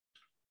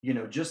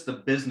just the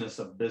business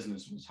of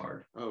business was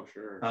hard. Oh,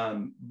 sure.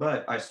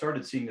 But I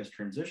started seeing this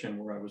transition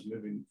where I was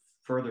moving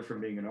further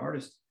from being an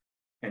artist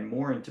and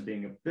more into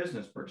being a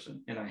business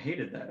person. And I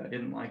hated that. I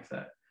didn't like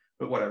that.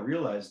 But what I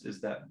realized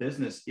is that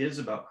business is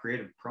about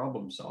creative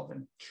problem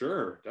solving.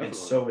 Sure, definitely. And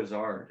so is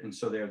art. And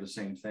so they are the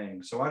same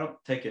thing. So I don't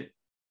take it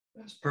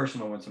as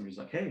personal when somebody's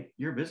like, hey,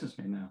 you're a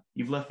businessman now.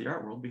 You've left the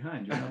art world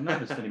behind. You're not an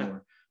artist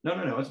anymore. No.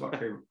 It's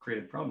about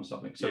creative problem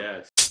solving. So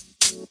yes.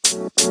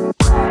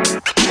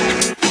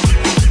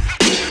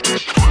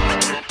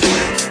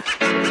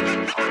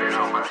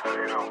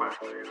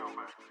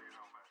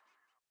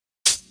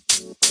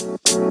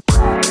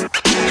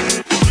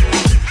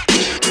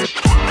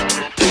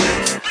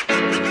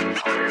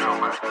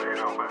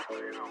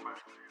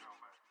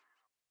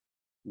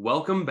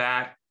 Welcome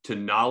back to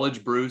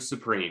Knowledge Brews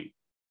Supreme,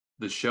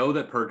 the show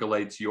that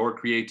percolates your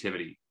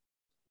creativity.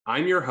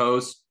 I'm your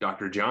host,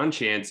 Dr. John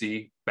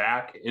Chansey,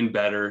 back and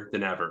better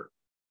than ever.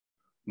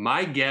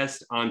 My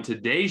guest on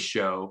today's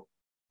show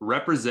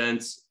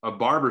represents a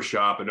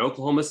barbershop in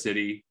Oklahoma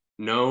City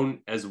known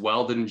as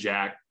Weldon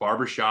Jack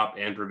Barbershop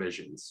and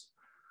Provisions.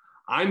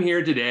 I'm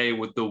here today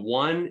with the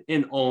one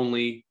and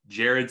only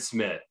Jerrod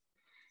Smith.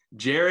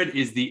 Jerrod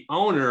is the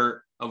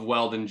owner of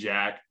Weldon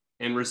Jack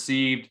and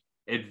received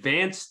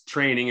advanced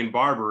training in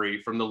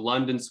barbery from the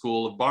London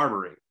School of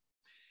Barbering.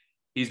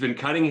 He's been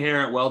cutting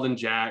hair at Weldon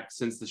Jack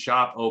since the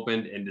shop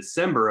opened in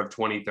December of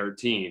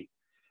 2013.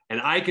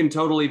 And I can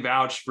totally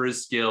vouch for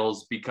his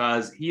skills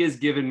because he has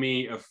given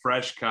me a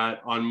fresh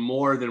cut on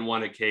more than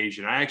one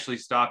occasion. I actually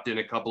stopped in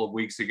a couple of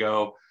weeks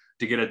ago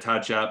to get a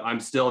touch up. I'm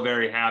still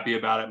very happy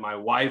about it. My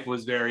wife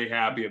was very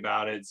happy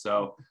about it.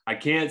 So I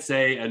can't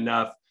say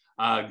enough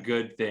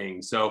good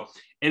things. So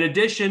in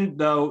addition,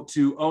 though,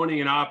 to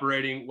owning and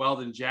operating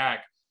Weldon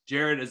Jack,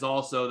 Jerrod is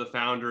also the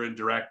founder and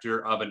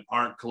director of an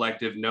art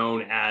collective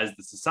known as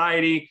The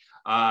Society.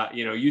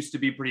 Used to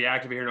be pretty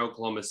active here in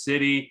Oklahoma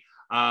City.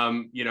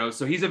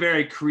 So he's a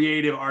very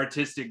creative,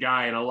 artistic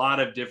guy in a lot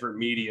of different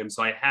mediums.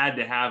 So I had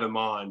to have him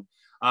on.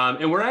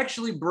 And we're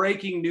actually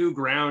breaking new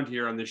ground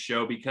here on the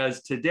show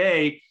because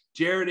today,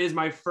 Jerrod is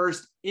my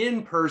first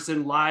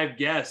in-person live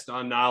guest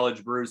on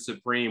Knowledge Brews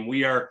Supreme.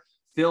 We are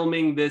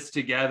filming this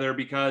together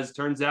because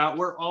turns out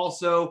we're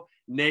also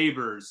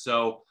neighbors.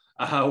 So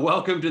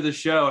welcome to the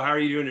show. How are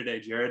you doing today,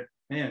 Jerrod?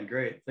 Man,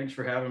 great. Thanks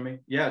for having me.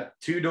 Yeah,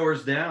 2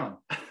 doors down.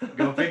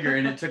 Go figure.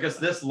 And it took us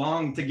this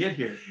long to get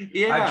here.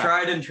 Yeah. I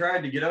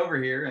tried to get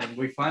over here and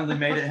we finally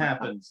made it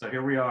happen. So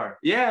here we are.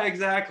 Yeah,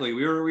 exactly.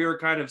 We were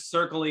kind of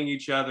circling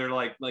each other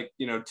like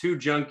 2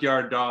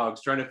 junkyard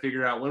dogs trying to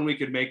figure out when we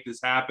could make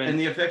this happen. And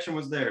the affection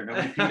was there.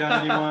 Nobody peed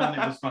on anyone.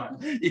 It was fine.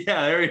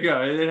 Yeah, there we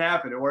go. It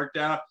happened. It worked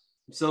out.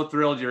 I'm so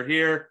thrilled you're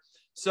here.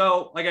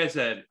 So like I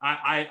said,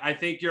 I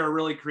think you're a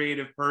really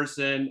creative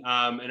person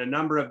in a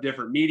number of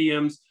different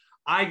mediums.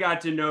 I got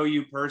to know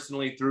you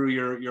personally through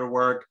your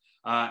work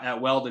at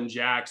Weldon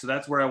Jack. So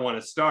that's where I want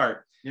to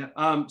start.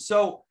 Yeah.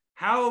 So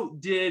how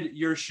did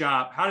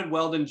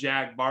Weldon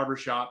Jack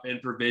Barbershop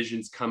and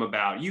Provisions come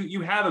about?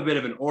 You have a bit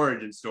of an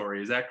origin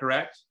story. Is that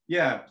correct?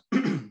 Yeah.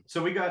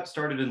 So we got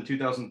started in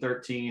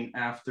 2013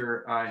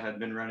 after I had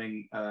been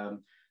running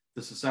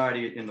the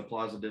society in the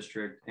Plaza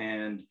District.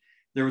 And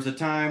there was a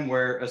time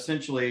where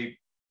essentially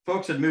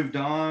folks had moved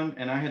on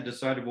and I had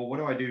decided, well, what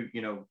do I do?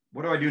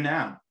 What do I do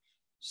now?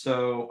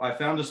 So I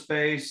found a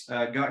space,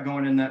 got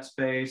going in that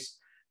space.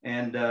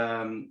 And,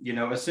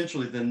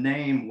 essentially the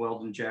name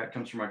Weldon Jack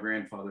comes from my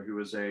grandfather, who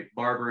was a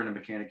barber and a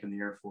mechanic in the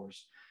Air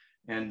Force.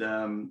 And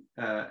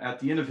at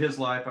the end of his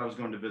life, I was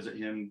going to visit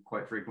him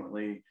quite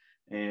frequently.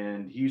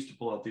 And he used to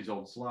pull out these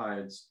old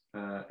slides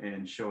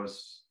and show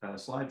us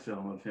slide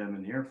film of him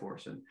in the Air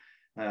Force. And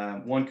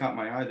one caught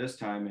my eye this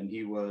time, and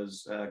he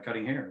was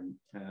cutting hair.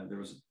 And there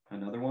was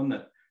another one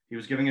that he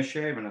was giving a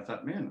shave. And I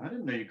thought, man, I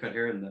didn't know you cut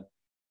hair in the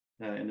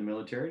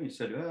military. And he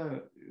said,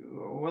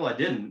 well, I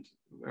didn't.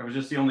 I was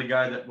just the only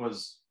guy that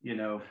was,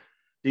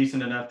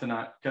 decent enough to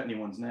not cut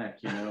anyone's neck,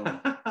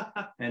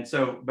 And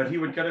so, but he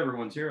would cut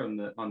everyone's hair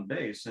on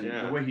base. And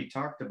the way he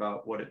talked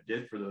about what it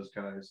did for those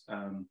guys,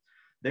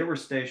 they were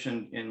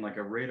stationed in like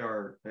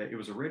it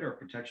was a radar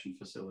protection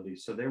facility.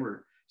 So they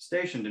were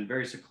stationed and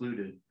very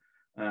secluded.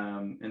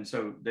 And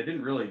so they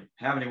didn't really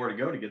have anywhere to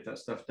go to get that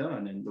stuff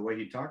done. And the way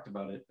he talked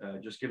about it,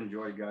 just giving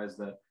joy to guys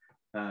that,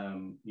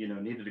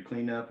 needed to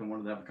clean up and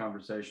wanted to have a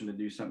conversation to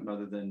do something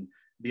other than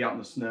be out in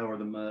the snow or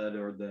the mud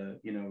or the,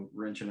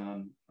 wrenching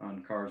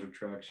on cars or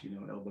trucks,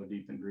 elbow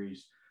deep in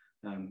grease.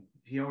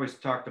 He always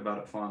talked about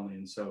it fondly.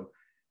 And so,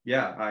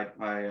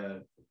 I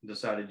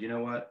decided, you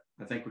know what,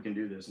 I think we can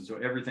do this. And so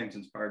everything's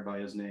inspired by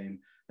his name.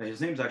 His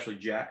name's actually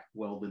Jack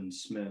Weldon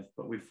Smith,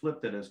 but we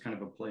flipped it as kind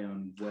of a play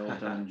on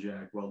Weldon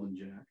Jack, Weldon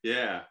Jack.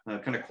 Yeah.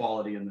 Kind of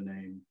quality in the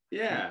name.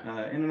 Yeah.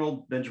 And an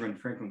old Benjamin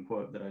Franklin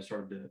quote that I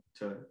started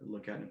to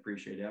look at and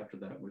appreciate after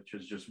that, which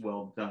is just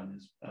well done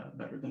is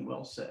better than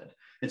well said.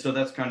 And so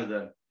that's kind of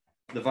the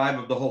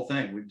vibe of the whole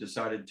thing. We've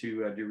decided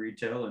to do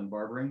retail and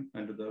barbering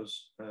under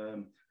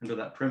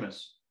that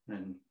premise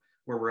and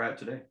where we're at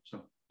today.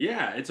 So.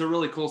 Yeah, it's a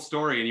really cool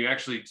story. And you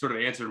actually sort of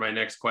answered my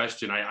next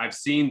question. I've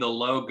seen the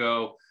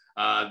logo,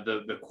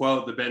 the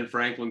quote, the Ben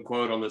Franklin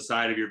quote on the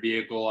side of your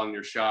vehicle on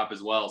your shop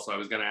as well. So I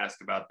was going to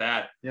ask about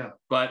that. Yeah.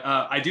 But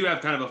I do have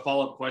kind of a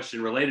follow-up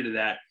question related to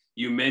that.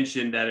 You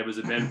mentioned that it was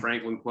a Ben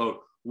Franklin quote.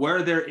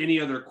 Were there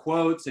any other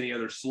quotes, any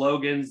other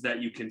slogans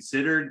that you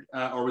considered?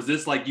 Or was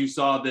this like you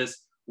saw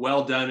this,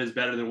 well done is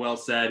better than well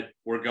said,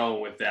 we're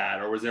going with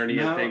that? Or was there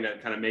anything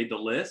that kind of made the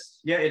list?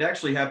 Yeah, it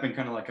actually happened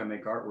kind of like I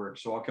make artwork.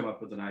 So I'll come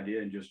up with an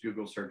idea and just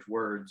Google search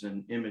words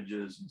and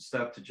images and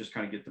stuff to just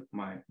kind of get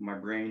my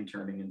brain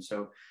turning. And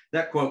so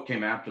that quote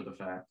came after the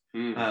fact.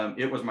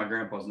 It was my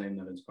grandpa's name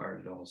that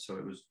inspired it all. So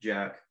it was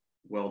Jack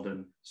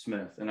Weldon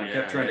Smith. And I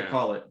kept trying to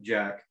call it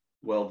Jack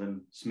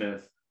Weldon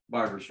Smith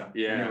Barbershop.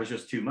 Yeah. And it was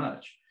just too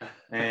much.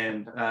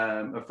 And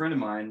a friend of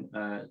mine,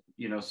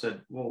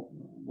 said, well,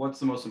 what's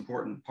the most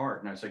important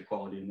part? And I said,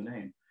 quality in the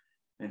name.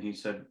 And he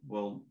said,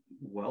 well,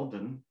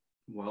 Weldon,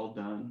 well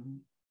done.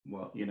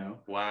 Well,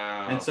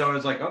 Wow. And so I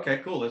was like, okay,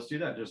 cool, let's do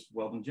that. Just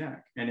Weldon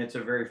Jack. And it's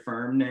a very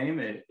firm name.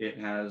 It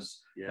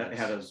has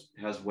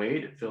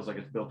weight. It feels like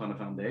it's built on a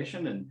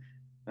foundation, and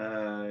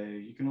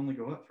you can only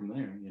go up from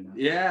there,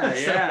 Yeah,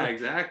 yeah,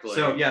 exactly.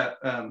 So yeah,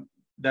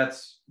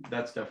 that's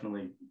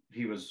definitely,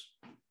 he was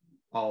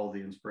all the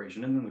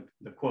inspiration, and then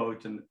the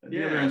quote and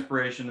the other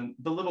inspiration, and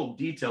the little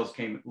details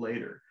came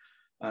later.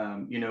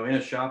 In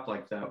a shop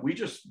like that, we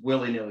just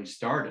willy-nilly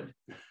started.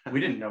 We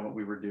didn't know what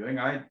we were doing.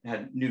 I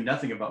knew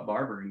nothing about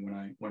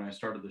barbering when I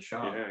started the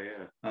shop.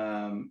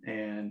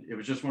 And it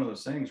was just one of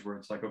those things where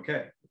it's like,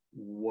 okay,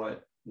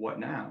 what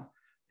now?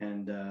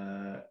 And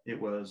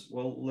it was,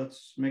 well,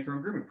 let's make our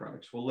own grooming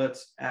products. Well,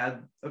 let's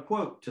add a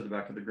quote to the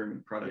back of the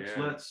grooming products.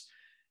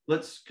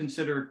 Let's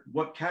consider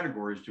what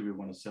categories do we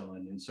want to sell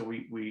in. And so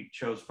we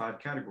chose 5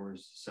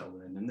 categories to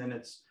sell in. And then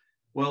it's,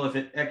 well, if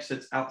it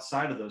exits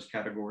outside of those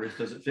categories,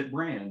 does it fit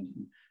brand?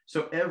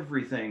 So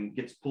everything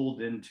gets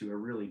pulled into a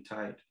really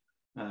tight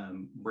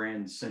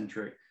brand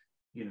centric,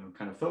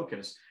 kind of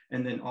focus.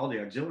 And then all the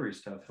auxiliary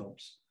stuff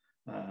helps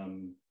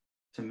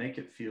to make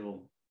it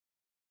feel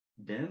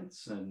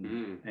dense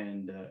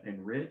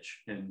and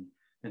rich. And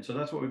so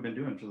that's what we've been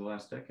doing for the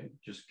last decade,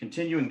 just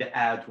continuing to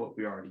add to what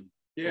we already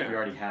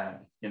had,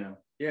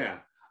 Yeah.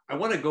 I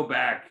want to go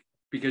back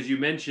because you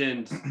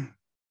mentioned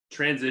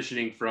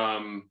transitioning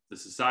from the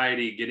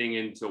society, getting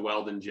into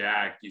Weldon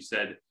Jack. You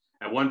said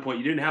at one point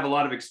you didn't have a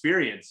lot of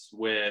experience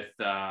with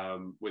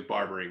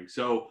barbering.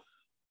 So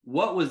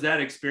what was that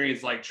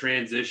experience like,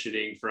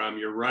 transitioning from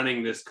you're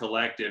running this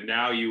collective,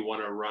 now you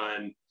want to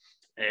run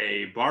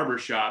a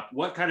barbershop?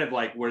 What kind of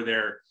like, what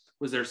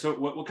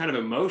kind of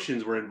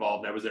emotions were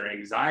involved? Was there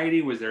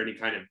anxiety? Was there any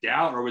kind of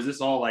doubt? Or was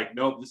this all like,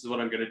 nope, this is what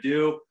I'm going to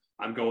do.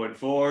 I'm going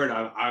forward.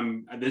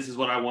 This is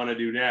what I want to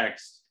do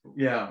next.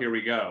 Yeah. Here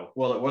we go.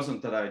 Well, it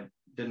wasn't that I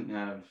didn't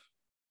have,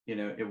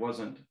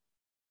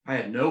 I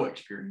had no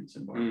experience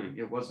in barbering.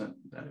 It wasn't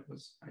that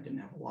I didn't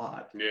have a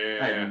lot.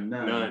 I had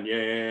none.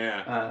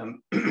 Yeah.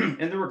 And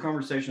there were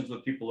conversations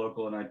with people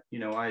local, and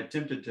I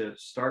attempted to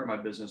start my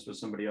business with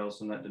somebody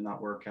else, and that did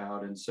not work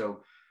out. And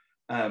so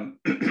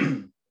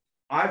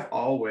I've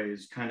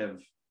always kind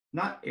of,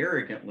 not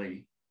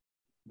arrogantly,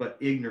 but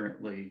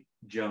ignorantly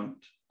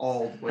jumped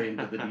all the way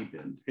into the deep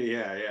end. I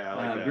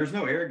like that. There's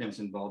no arrogance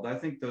involved. I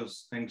think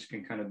those things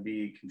can kind of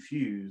be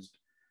confused.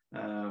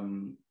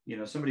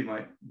 Somebody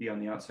might be on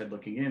the outside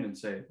looking in and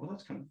say, well,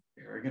 that's kind of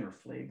arrogant or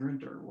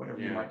flagrant or whatever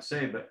you might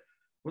say, but it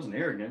wasn't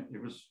arrogant.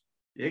 It was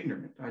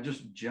ignorant. I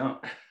just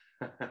jumped.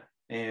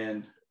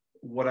 And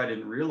what I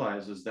didn't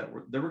realize is that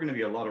there were going to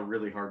be a lot of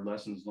really hard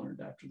lessons learned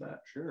after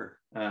that. Sure.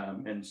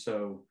 And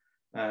so,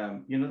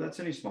 that's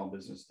any small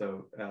business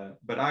though.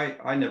 But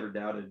I never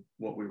doubted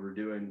what we were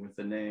doing with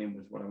the name,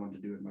 with what I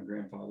wanted to do with my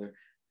grandfather.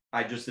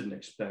 I just didn't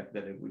expect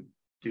that it would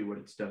do what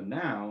it's done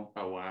now.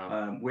 Oh,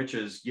 wow. Which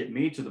is get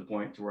me to the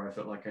point to where I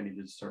felt like I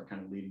needed to start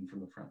kind of leading from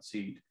the front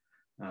seat,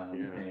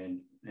 and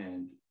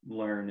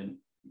learn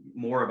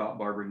more about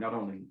barbering, not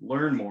only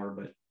learn more,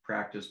 but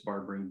practice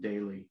barbering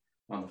daily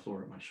on the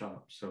floor at my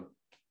shop. So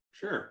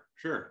sure.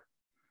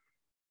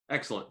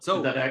 Excellent.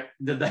 So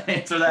did that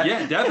answer that?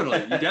 Yeah,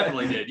 definitely. You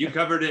definitely did. You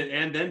covered it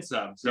and then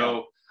some.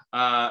 So,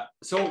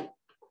 so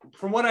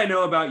from what I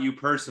know about you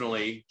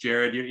personally,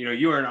 Jerrod,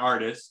 you are an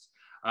artist.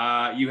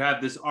 You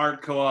have this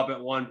art co-op at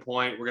one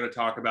point we're going to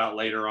talk about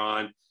later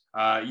on.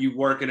 You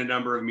work in a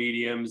number of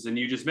mediums, and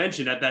you just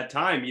mentioned at that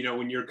time,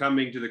 when you're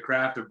coming to the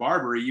craft of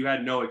barbery, you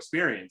had no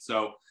experience.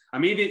 So, I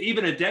mean,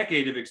 even a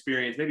decade of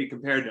experience, maybe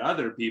compared to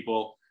other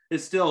people,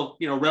 is still,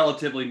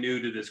 relatively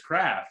new to this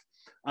craft.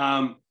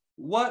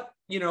 What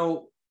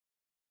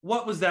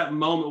was that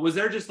moment? Was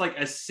there just like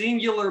a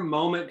singular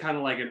moment, kind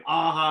of like an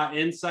aha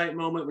insight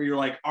moment where you're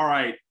like, all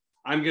right,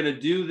 I'm going to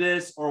do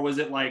this? Or was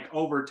it like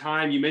over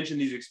time? You mentioned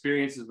these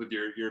experiences with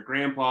your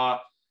grandpa,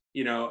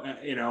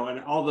 and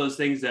all those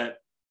things.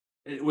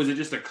 Was it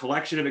just a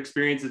collection of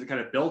experiences that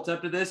kind of built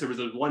up to this? Or was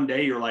it one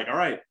day you're like, all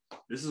right,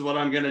 this is what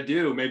I'm going to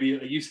do? Maybe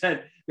you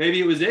said, maybe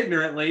it was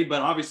ignorantly,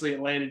 but obviously it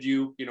landed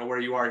you,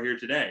 where you are here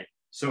today.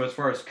 So as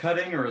far as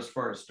cutting or as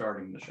far as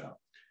starting the shop?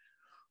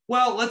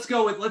 Well, let's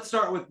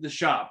start with the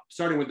shop,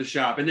 starting with the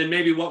shop. And then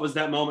maybe what was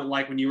that moment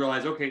like when you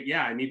realized, okay,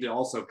 yeah, I need to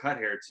also cut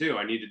hair too.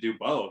 I need to do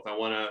both. I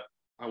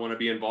want to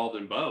be involved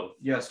in both.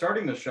 Yeah.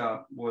 Starting the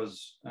shop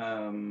was,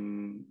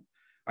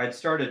 I'd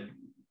started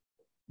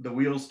the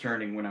wheels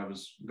turning when I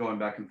was going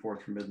back and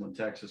forth from Midland,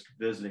 Texas,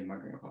 visiting my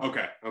grandpa.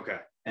 Okay.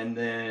 And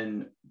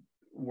then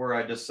where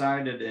I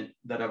decided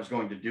that I was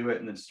going to do it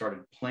and then started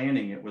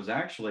planning it was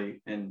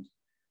actually, and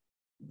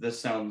this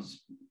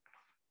sounds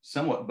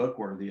somewhat book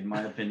worthy in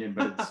my opinion,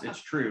 but it's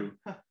true.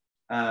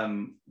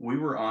 We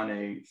were on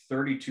a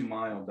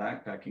 32-mile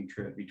backpacking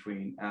trip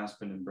between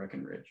Aspen and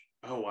Breckenridge.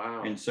 Oh,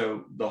 wow. And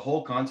so the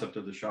whole concept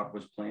of the shop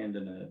was planned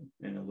in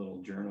a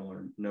little journal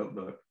or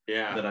notebook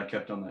that I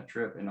kept on that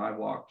trip. And I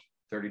walked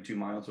 32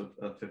 miles with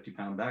a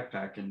 50-pound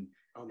backpack and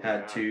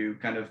had to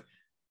kind of,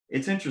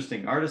 it's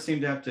interesting. Artists seem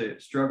to have to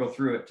struggle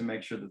through it to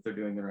make sure that they're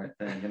doing the right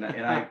thing. And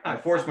I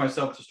forced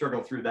myself to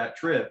struggle through that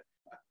trip,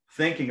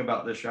 thinking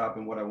about the shop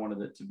and what I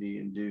wanted it to be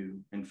and do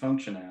and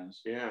function as.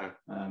 Yeah.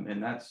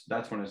 And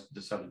that's when I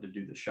decided to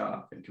do the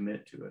shop and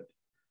commit to it.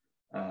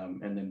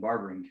 And then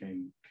barbering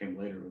came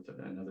later with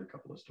another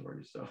couple of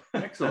stories. So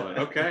excellent.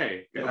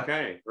 Okay. Yeah.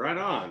 Okay. Right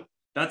on.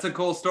 That's a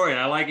cool story.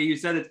 I like it. You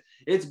said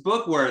it's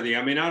book worthy.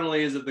 I mean, not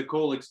only is it the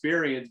cool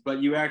experience,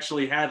 but you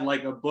actually had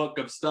like a book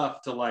of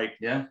stuff to like,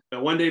 that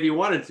one day if you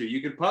wanted to,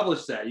 you could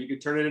publish that. You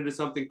could turn it into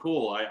something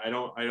cool. I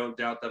don't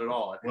doubt that at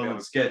all.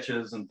 And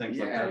sketches and things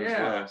like that as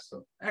well.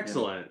 So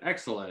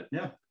excellent.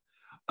 Yeah.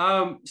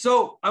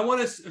 So I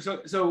want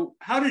to, so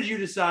how did you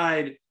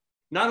decide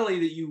not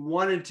only that you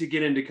wanted to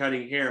get into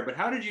cutting hair, but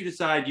how did you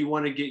decide you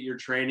want to get your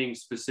training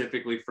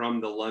specifically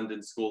from the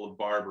London School of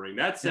Barbering?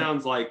 That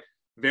sounds like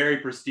very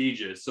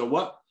prestigious. So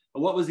what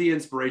was the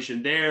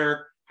inspiration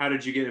there? How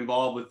did you get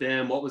involved with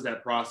them? What was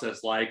that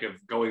process like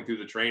of going through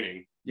the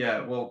training?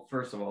 Yeah, well,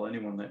 first of all,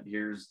 anyone that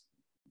hears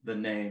the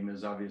name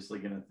is obviously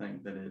going to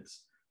think that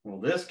it's, well,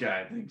 this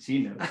guy thinks he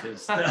knows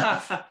his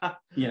stuff.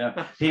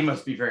 He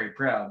must be very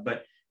proud,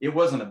 but it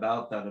wasn't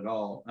about that at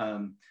all.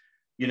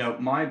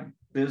 My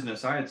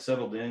business, I had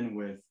settled in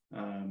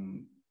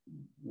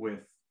with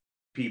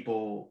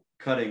people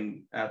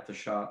cutting at the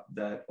shop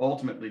that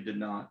ultimately did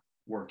not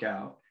work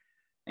out.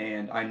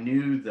 And I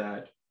knew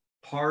that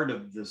part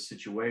of the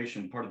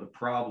situation, part of the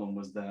problem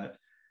was that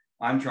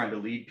I'm trying to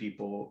lead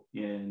people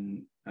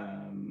in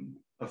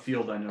a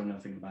field I know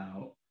nothing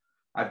about.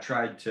 I've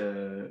tried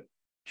to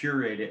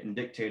curate it and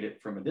dictate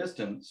it from a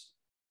distance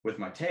with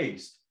my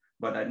taste,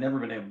 but I'd never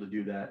been able to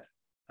do that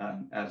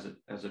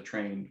as a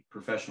trained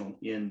professional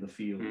in the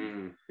field.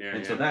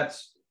 So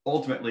that's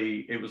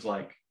ultimately, it was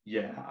like,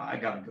 I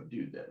got to go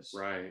do this.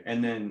 Right.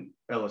 And then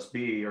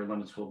LSB, or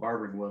London School of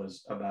Barbering,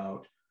 was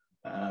about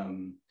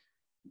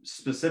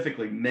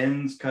specifically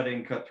men's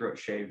cutting, cutthroat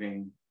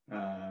shaving,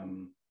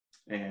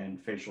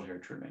 and facial hair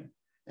trimming.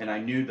 And I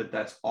knew that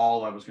that's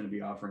all I was going to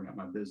be offering at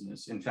my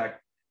business. In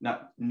fact,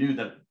 not knew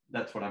that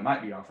that's what I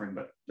might be offering,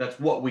 but that's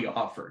what we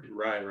offered.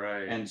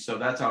 Right. And so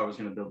that's how I was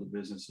going to build a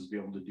business, is be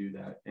able to do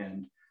that.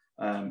 And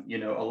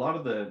a lot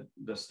of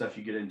the stuff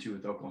you get into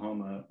with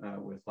Oklahoma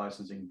with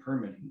licensing and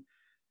permitting,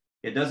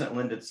 it doesn't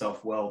lend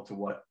itself well to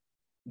what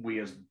we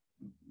as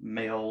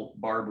male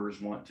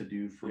barbers want to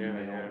do for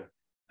male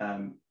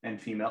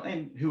and female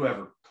and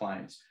whoever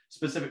clients,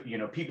 specific,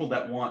 people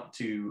that want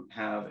to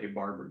have a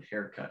barbered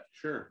haircut.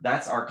 Sure.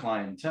 That's our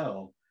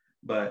clientele,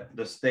 but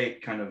the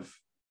state kind of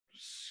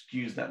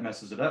skews that,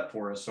 messes it up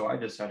for us. So I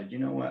decided, you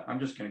know what, I'm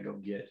just going to go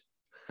get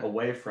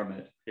away from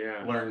it,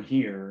 learn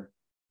here.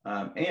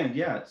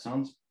 It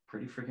sounds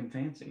pretty freaking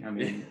fancy. I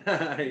mean,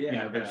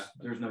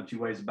 there's no two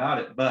ways about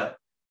it, but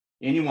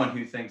anyone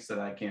who thinks that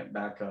I can't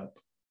back up,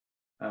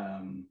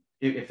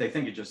 if they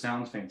think it just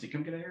sounds fancy,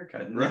 come get a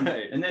haircut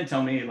and then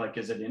tell me, like,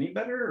 is it any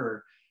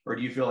better, or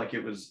do you feel like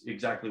it was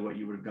exactly what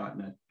you would have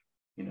gotten at,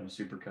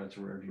 Supercuts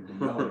or wherever you've been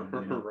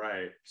going?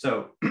 Right.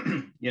 So,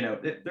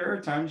 there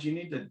are times you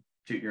need to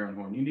toot your own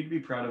horn. You need to be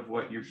proud of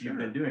what you've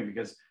been doing,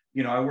 because,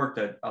 I worked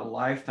a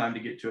lifetime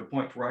to get to a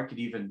point where I could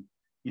even,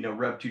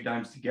 rub two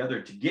dimes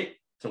together to get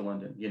to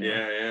London.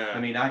 I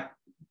mean,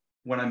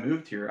 when I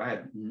moved here, I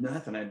had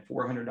nothing. I had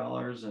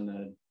 $400 and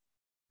a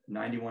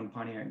 91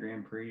 Pontiac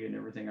Grand Prix and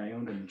everything I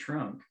owned in the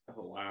trunk.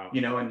 Oh, wow.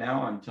 And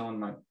now I'm telling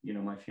my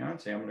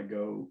fiance, I'm going to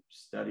go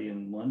study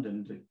in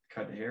London to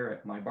cut hair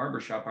at my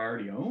barbershop I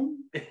already own.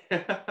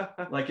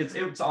 Like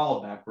it's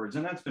all backwards.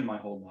 And that's been my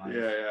whole life.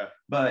 Yeah.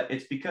 But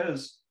it's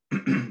because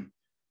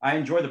I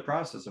enjoy the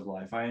process of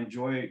life. I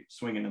enjoy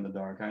swinging in the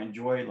dark. I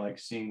enjoy like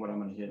seeing what I'm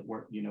going to hit,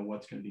 where,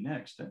 what's going to be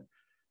next. And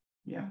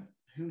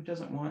who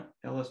doesn't want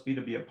LSB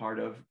to be a part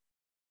of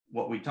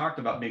what we talked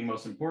about being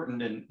most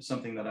important? And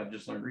something that I've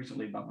just learned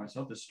recently about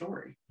myself is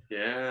story.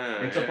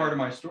 It's a part of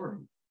my story.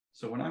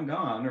 So when I'm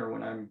gone, or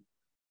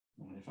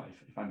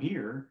if I'm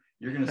here,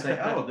 you're going to say,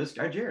 oh, this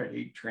guy Jerrod,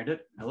 he trained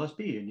at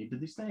LSB and he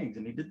did these things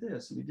and he did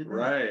this and he did that.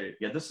 Right.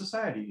 He had the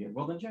society, he had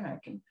Weldon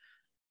Jack. And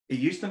it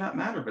used to not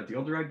matter, but the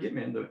older I get,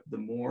 man, the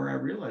more I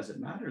realize it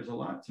matters a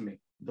lot to me.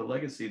 The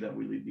legacy that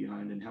we leave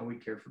behind and how we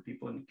care for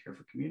people and care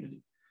for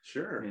community.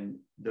 Sure. And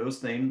those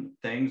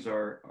things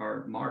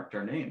are marked,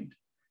 are named.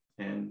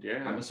 and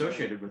I'm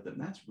associated with it,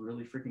 and that's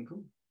really freaking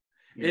cool.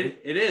 It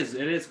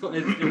is cool.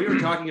 And we were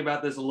talking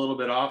about this a little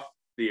bit off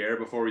the air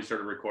before we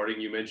started recording.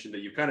 You mentioned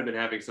that you've kind of been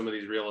having some of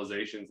these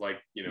realizations like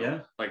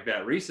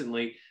that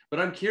recently, but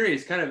I'm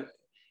curious, kind of,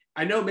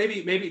 I know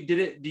maybe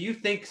do you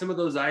think some of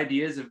those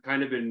ideas have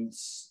kind of been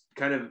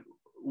kind of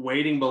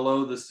waiting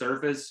below the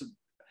surface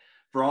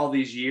for all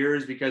these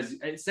years? Because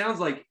it sounds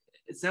like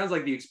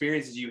the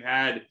experiences you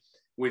had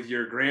with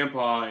your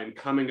grandpa and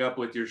coming up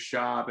with your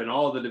shop and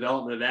all the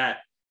development of that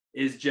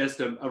is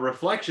just a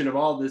reflection of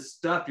all this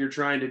stuff you're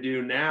trying to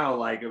do now,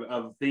 like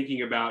of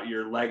thinking about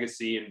your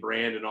legacy and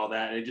brand and all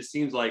that. And it just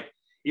seems like,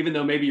 even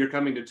though maybe you're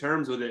coming to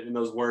terms with it in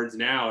those words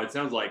now, it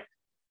sounds like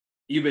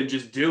you've been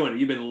just doing it.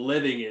 You've been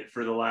living it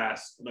for the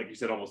last, like you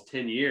said, almost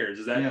 10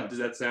 years. Does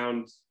that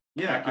sound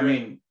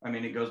accurate? I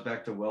mean, it goes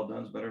back to well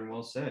done's better than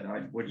well said.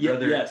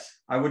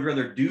 I would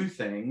rather do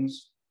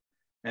things,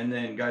 and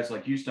then guys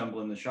like you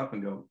stumble in the shop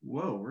and go,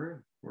 whoa,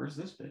 where's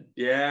this been?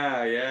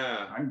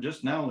 Yeah. I'm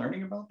just now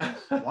learning about this.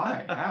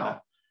 Why? How?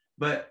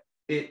 But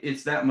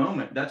it's that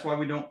moment. That's why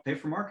we don't pay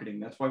for marketing.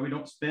 That's why we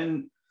don't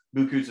spend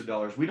bukus of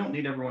dollars. We don't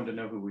need everyone to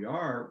know who we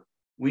are.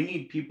 We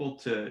need people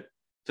to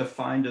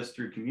find us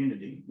through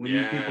community. We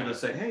need people to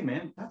say, hey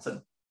man, that's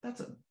a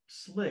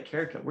slick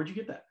haircut. Where'd you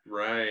get that?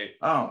 Right.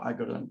 Oh, I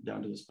go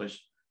down to this place,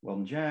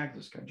 Weldon Jack,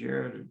 this guy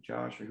Jerrod or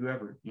Josh or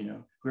whoever's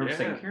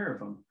taking care of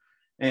them.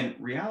 And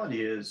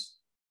reality is,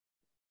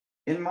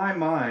 in my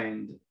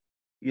mind,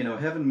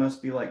 heaven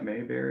must be like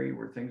Mayberry,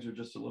 where things are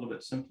just a little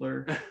bit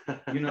simpler.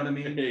 You know what I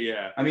mean?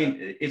 Yeah. I mean,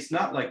 it's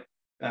not like,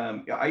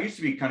 I used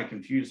to be kind of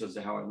confused as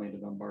to how I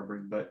landed on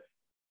barbering, but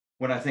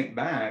when I think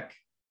back,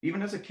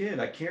 even as a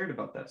kid, I cared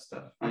about that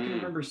stuff. I can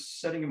remember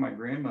sitting in my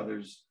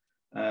grandmother's,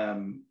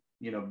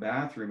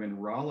 bathroom in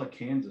Rolla,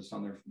 Kansas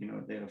on their,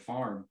 they had a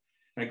farm.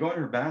 And I go in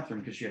her bathroom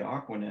because she had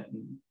Aquanet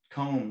and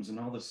combs and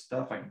all this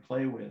stuff I could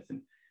play with.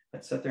 And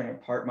I'd sit there and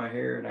I'd part my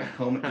hair and I'd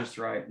comb it just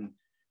right. And,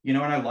 and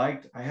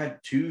I had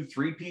 2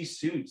 3-piece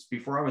suits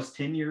before I was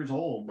 10 years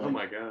old. Like, oh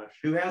my gosh.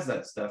 Who has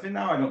that stuff? And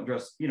now I don't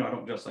dress, I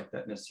don't dress like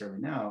that necessarily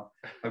now.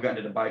 I've gotten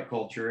into bike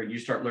culture, and you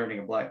start learning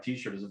a black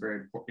t-shirt is a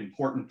very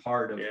important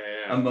part of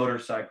a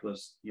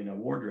motorcyclist,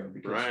 wardrobe,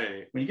 because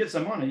when you get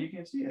some on it, you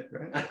can't see it,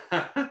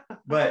 right?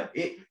 But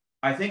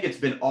I think it's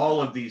been all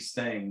of these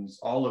things,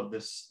 all of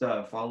this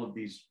stuff, all of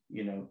these,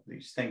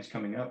 these things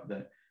coming up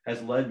that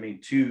has led me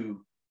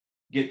to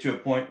get to a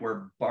point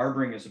where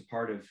barbering is a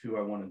part of who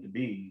I wanted to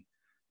be.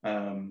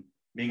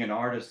 Being an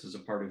artist is a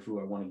part of who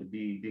I wanted to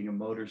be. Being a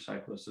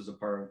motorcyclist is a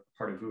part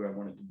of who I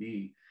wanted to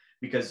be,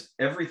 because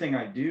everything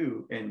I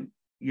do, and,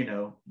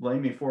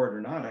 blame me for it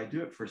or not, I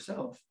do it for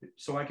self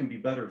so I can be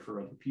better for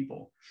other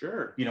people.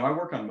 Sure. I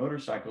work on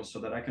motorcycles so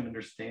that I can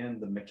understand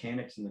the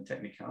mechanics and the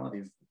technicality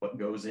of what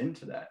goes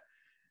into that.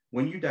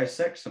 When you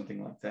dissect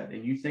something like that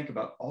and you think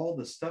about all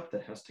the stuff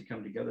that has to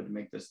come together to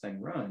make this thing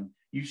run,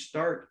 you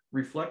start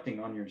reflecting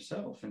on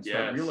yourself and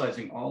start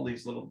realizing all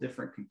these little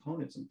different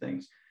components and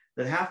things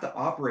that have to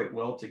operate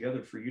well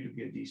together for you to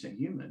be a decent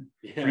human,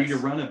 for you to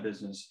run a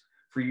business,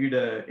 for you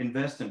to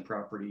invest in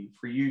property,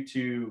 for you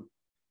to,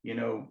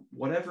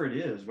 whatever it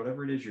is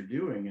you're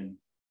doing. And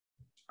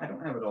I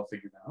don't have it all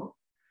figured out.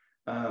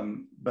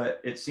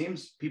 But it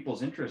seems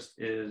people's interest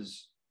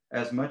is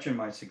as much in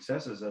my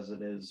successes as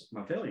it is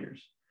my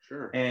failures.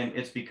 Sure. And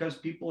it's because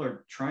people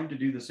are trying to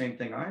do the same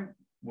thing I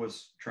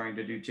was trying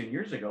to do 10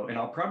 years ago, and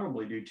I'll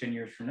probably do 10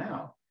 years from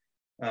now.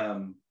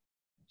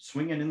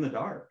 Swinging in the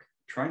dark,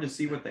 trying to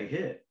see what they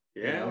hit,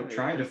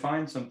 trying to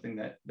find something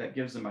that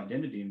gives them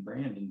identity and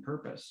brand and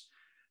purpose.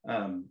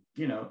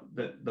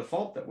 The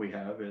fault that we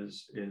have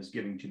is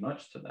giving too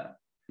much to that.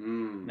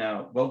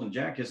 Now, Weldon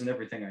Jack isn't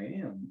everything I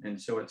am. And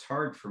so it's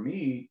hard for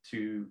me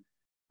to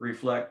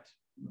reflect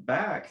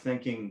back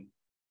thinking,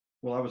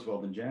 well, I was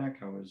Weldon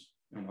Jack, I was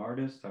an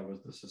artist, I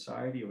was the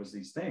society, I was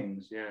these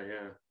things.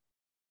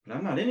 But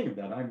I'm not any of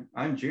that.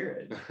 I'm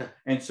Jerrod.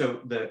 And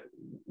so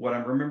what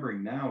I'm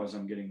remembering now as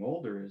I'm getting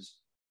older is,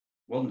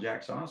 Weldon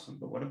Jack's awesome,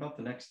 but what about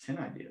the next 10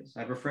 ideas? I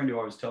have a friend who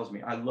always tells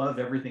me, I love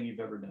everything you've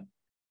ever done,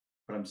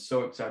 but I'm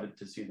so excited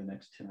to see the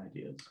next 10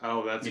 ideas.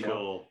 Oh, that's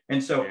cool.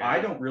 And so I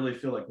don't really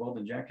feel like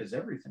Weldon Jack is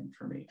everything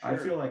for me. Sure. I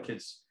feel like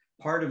it's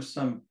part of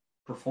some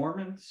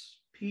performance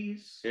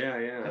piece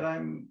that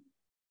I'm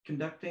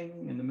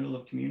conducting in the middle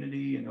of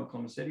community in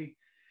Oklahoma City.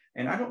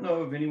 And I don't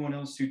know of anyone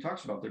else who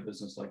talks about their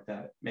business like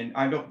that. And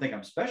I don't think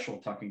I'm special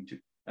talking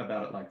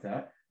about it like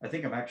that. I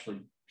think I'm actually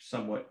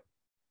somewhat,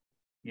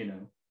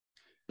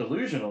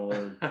 delusional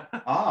or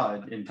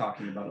odd in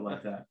talking about it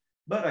like that.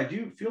 But I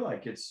do feel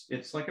like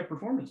it's like a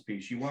performance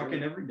piece. You walk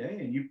in every day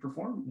and you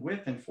perform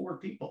with and for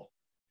people.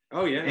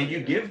 Oh yeah. And you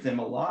give them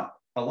a lot.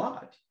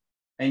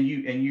 And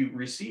you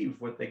receive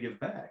what they give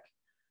back.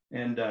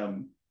 And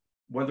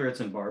whether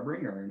it's in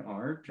barbering or in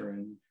art or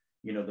in,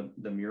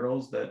 the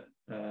murals that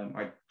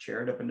I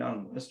chaired up and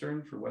down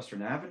Western for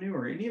Western Avenue,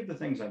 or any of the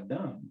things I've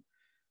done,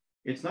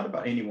 it's not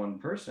about any one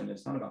person.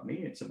 It's not about me.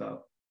 It's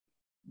about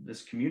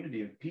this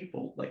community of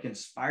people, like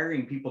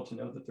inspiring people to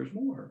know that there's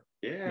more.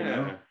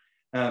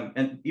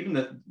 And even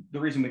the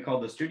reason we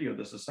called the studio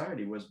the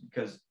society was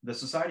because the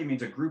society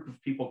means a group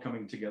of people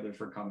coming together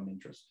for common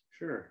interest.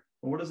 Sure.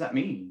 Well, what does that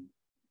mean?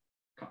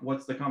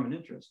 What's the common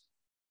interest?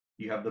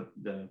 You have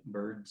the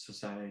bird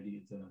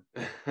society,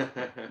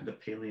 the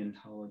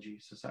paleontology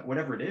society,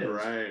 whatever it is.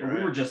 Right,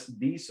 We were just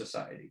the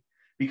society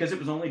because it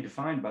was only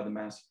defined by the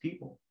mass of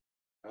people.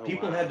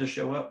 People had to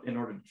show up in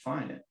order to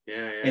define it.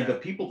 Yeah. And the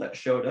people that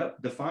showed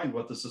up defined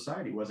what the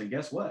society was. And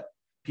guess what?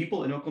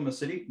 People in Oklahoma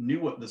City knew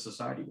what the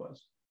society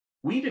was.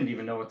 We didn't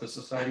even know what the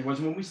society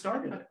was when we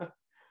started it.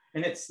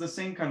 And it's the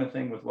same kind of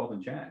thing with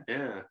Weldon Jack.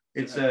 Yeah.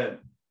 It's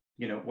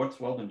what's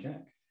Weldon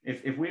Jack?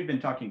 If we had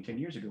been talking 10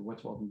 years ago,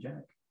 what's Weldon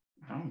Jack?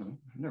 I don't know.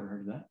 I've never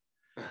heard of that.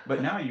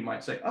 But now you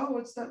might say, oh,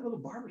 it's that little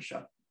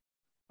barbershop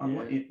on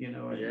West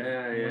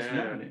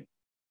Avenue.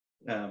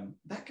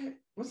 That guy,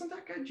 wasn't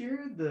that guy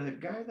Jerrod, the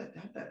guy that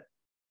had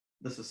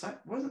the society,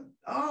 wasn't?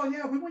 Oh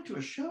yeah, we went to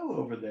a show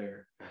over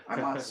there. I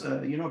bought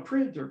a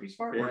print or a piece of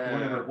artwork or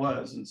whatever it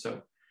was. And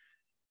so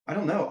I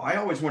don't know. I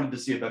always wanted to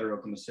see a better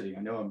Oklahoma City.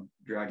 I know I'm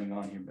dragging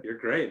on here, but you're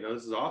great. No,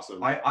 this is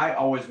awesome. I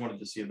always wanted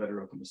to see a better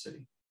Oklahoma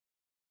City.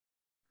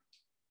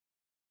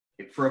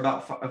 For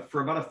about a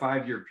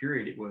 5-year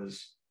period,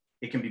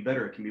 it can be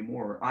better, it can be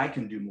more, I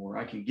can do more,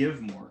 I can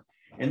give more.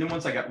 And then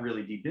once I got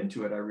really deep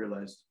into it, I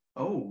realized,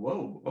 oh,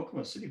 whoa,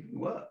 Oklahoma City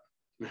blew up.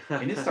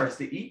 And it starts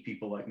to eat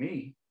people like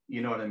me.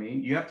 You know what I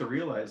mean? You have to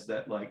realize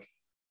that, like,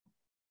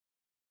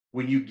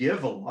 when you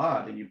give a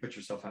lot and you put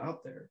yourself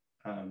out there,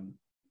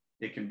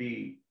 it can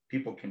be,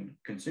 people can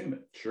consume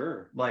it.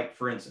 Sure. Like,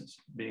 for instance,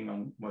 being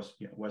on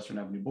Western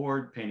Avenue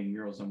board, painting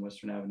murals on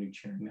Western Avenue,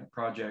 chairing that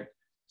project,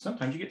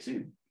 sometimes you get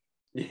sued.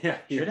 Yeah,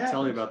 you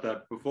told me about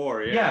that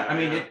before. Yeah, I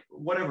mean,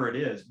 whatever it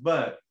is.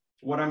 But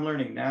what I'm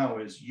learning now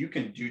is you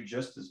can do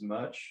just as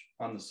much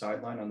on the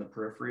sideline, on the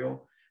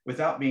peripheral,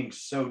 without being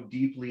so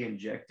deeply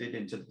injected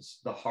into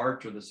the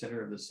heart or the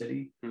center of the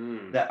city,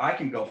 that I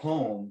can go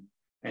home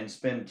and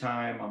spend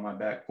time on my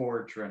back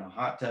porch or in a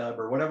hot tub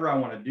or whatever I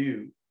want to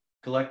do,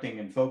 collecting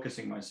and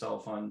focusing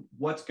myself on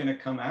what's going to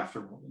come after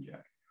Weldon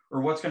Jack,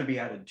 or what's going to be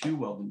added to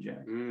Weldon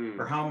Jack,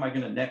 or how am I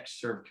going to next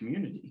serve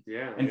community.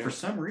 For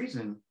some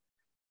reason,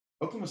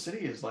 Oklahoma City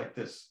is like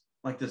this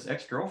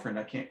ex-girlfriend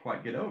I can't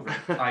quite get over.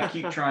 I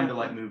keep trying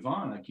to move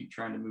on. I keep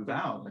trying to move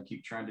out. I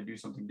keep trying to do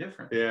something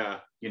different. Yeah.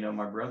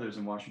 My brother's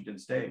in Washington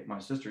State. My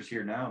sister's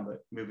here now,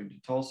 but moving to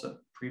Tulsa.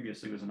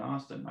 Previously was in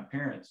Austin. My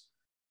parents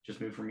just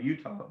moved from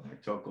Utah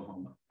back to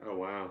Oklahoma. Oh,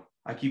 wow.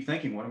 I keep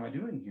thinking, what am I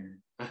doing here?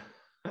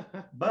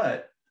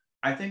 But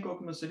I think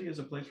Oklahoma City is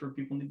a place where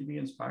people need to be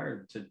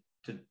inspired to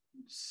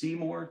see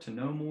more, to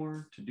know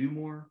more, to do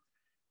more.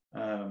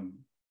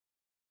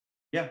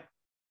 Yeah.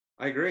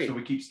 I agree. So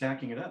we keep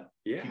stacking it up.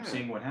 Yeah. Keep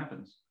seeing what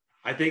happens.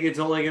 I think it's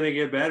only going to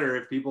get better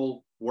if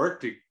people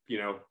work to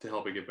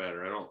help it get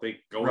better. I don't think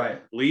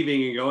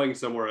leaving and going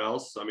somewhere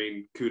else. I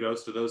mean,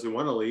 kudos to those who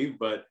want to leave,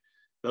 but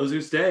those who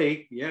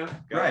stay,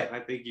 I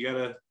think you got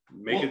to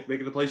make it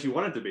the place you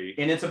want it to be.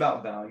 And it's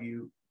about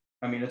value.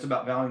 I mean, it's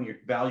about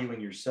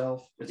valuing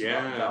yourself. It's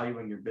about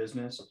valuing your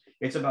business.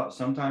 It's about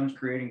sometimes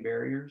creating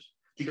barriers,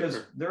 because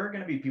there are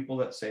going to be people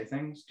that say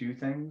things, do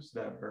things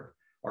that are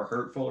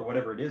hurtful or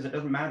whatever it is. It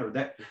doesn't matter.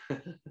 That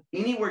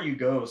anywhere you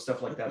go,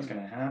 stuff like that's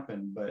going to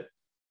happen. But,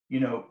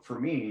 for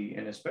me,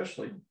 and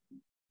especially,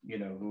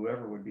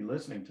 whoever would be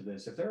listening to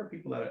this, if there are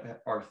people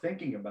that are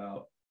thinking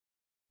about,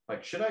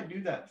 like, should I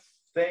do that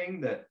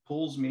thing that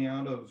pulls me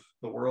out of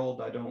the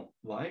world I don't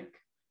like,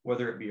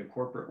 whether it be a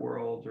corporate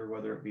world or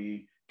whether it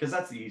be, because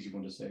that's the easy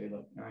one to say,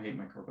 like, I hate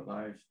my corporate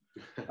life.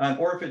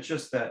 Or if it's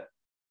just that,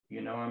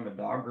 I'm a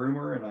dog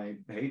groomer and I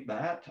hate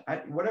that,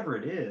 whatever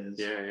it is.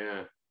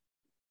 Yeah.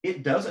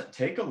 It doesn't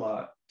take a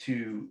lot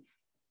to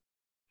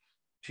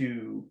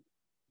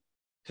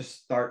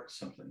start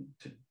something,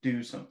 to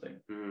do something.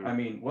 I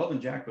mean, Weldon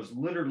Jack was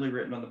literally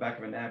written on the back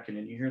of a napkin,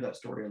 and you hear that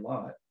story a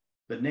lot.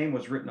 The name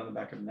was written on the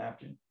back of a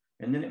napkin,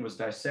 and then it was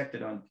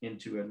dissected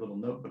into a little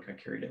notebook I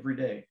carried every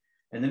day,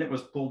 and then it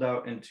was pulled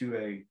out into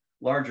a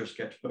larger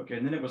sketchbook,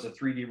 and then it was a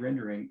 3D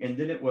rendering, and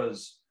then it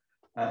was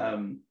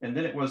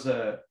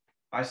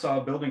I saw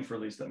a building for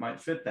lease that might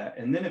fit that.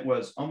 And then it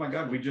was, oh my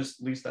God, we just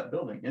leased that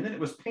building. And then it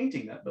was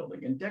painting that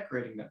building and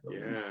decorating that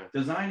building,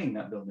 designing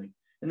that building.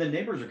 And the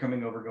neighbors are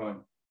coming over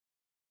going,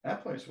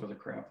 that place was a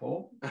crap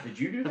hole. Did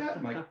you do that?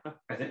 I'm like,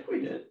 I think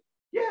we did.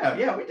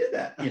 Yeah, we did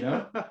that,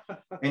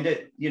 And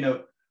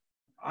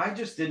I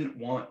just didn't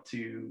want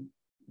to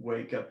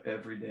wake up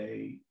every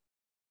day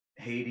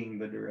hating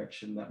the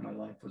direction that my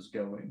life was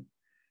going.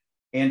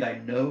 And I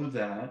know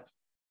that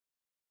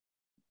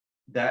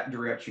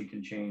direction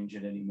can change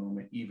at any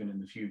moment, even in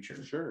the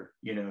future. Sure.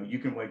 You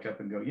can wake up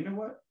and go, you know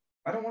what?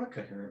 I don't want to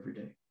cut hair every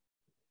day.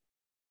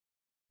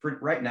 For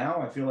right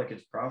now, I feel like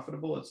it's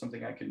profitable. It's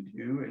something I can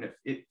do. And if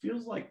it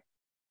feels like,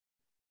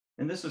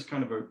 and this is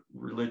kind of a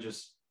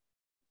religious,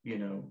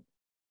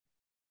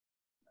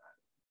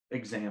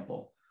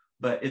 example,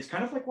 but it's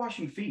kind of like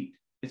washing feet.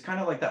 It's kind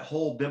of like that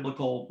whole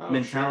biblical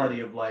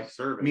mentality of like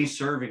me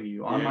serving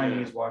you on my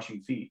knees,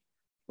 washing feet.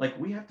 Like,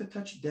 we have to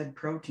touch dead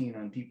protein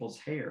on people's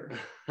hair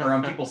or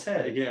on people's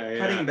head,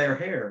 cutting their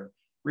hair.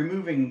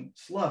 removing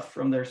slough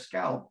from their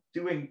scalp,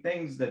 doing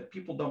things that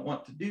people don't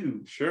want to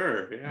do.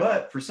 Sure. Yeah.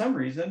 But for some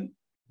reason,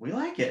 we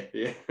like it.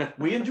 Yeah.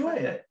 We enjoy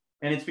it.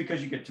 And it's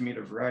because you get to meet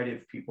a variety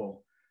of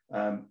people,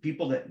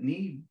 people that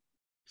need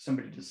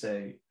somebody to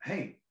say,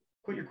 hey,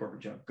 quit your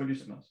corporate job, go do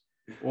something else.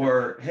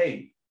 Or,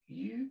 hey,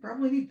 you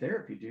probably need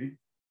therapy, dude,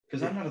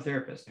 because I'm not a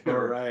therapist.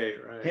 Or, right.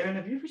 hey, man,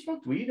 have you ever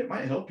smoked weed? It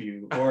might help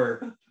you.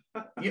 Or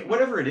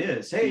whatever it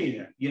is.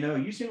 Hey,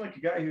 you seem like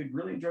a guy who'd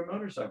really enjoy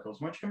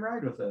motorcycles. Why don't you come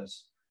ride with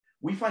us?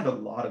 We find a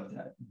lot of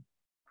that.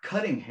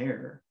 Cutting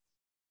hair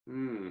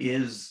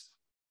is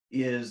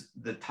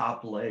the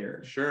top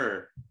layer.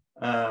 Sure.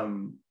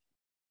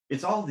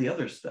 It's all the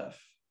other stuff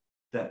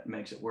that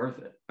makes it worth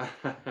it.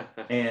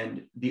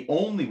 And the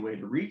only way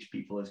to reach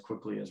people as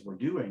quickly as we're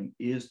doing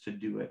is to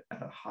do it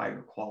at a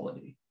higher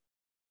quality.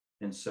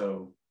 And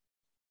so,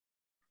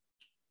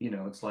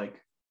 it's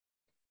like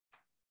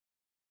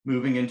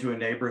moving into a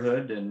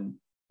neighborhood and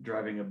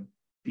driving a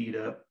beat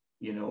up,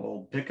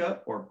 old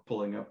pickup, or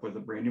pulling up with a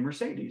brand new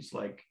Mercedes.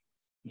 Like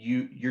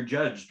you're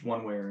judged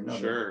one way or another.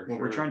 Sure, what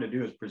we're trying to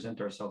do is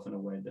present ourselves in a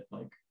way that,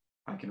 like,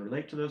 I can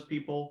relate to those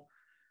people.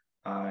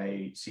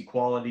 I see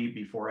quality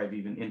before I've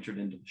even entered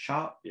into the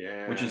shop,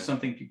 which is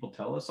something people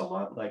tell us a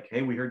lot. Like,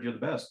 hey, we heard you're the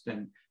best,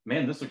 and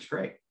man, this looks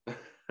great.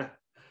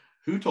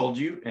 Who told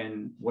you,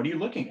 and what are you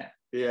looking at?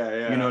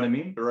 Yeah. You know what I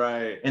mean?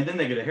 Right. And then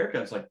they get a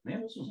haircut. It's like,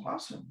 man, this was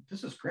awesome.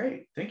 This is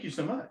great. Thank you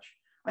so much.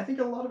 I think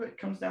a lot of it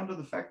comes down to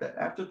the fact that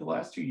after the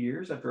last 2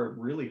 years, after a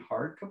really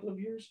hard couple of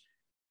years,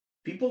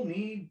 people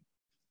need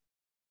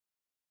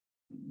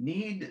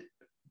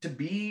to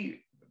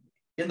be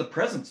in the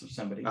presence of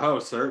somebody. Oh,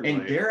 certainly.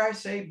 And dare I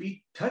say,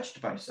 be touched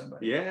by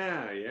somebody.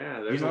 Yeah. You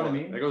know what I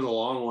mean? That goes a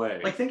long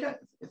way. Like, think how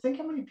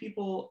many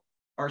people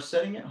are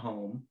sitting at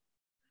home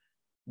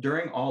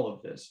during all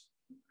of this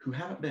who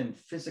haven't been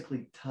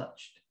physically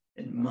touched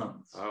in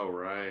months. Oh,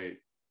 right.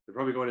 They're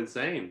probably going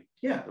insane.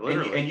 Yeah.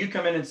 And you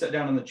come in and sit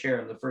down in the chair,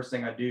 and the first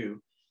thing I do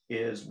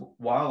is,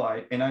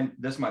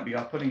 this might be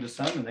off-putting to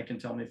some, and they can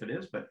tell me if it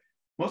is, but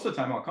most of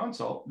the time I'll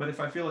consult. But if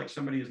I feel like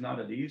somebody is not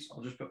at ease,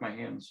 I'll just put my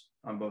hands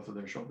on both of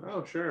their shoulders.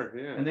 Oh, sure.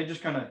 Yeah. And they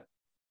just kind of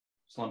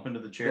slump into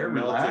the chair,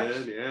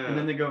 relax. Yeah. And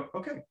then they go,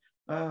 okay,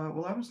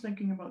 well, I was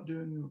thinking about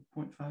doing a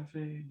 0.5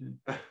 fade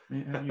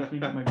and have you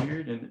clean up my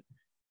beard, and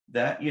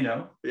that,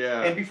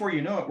 Yeah. And before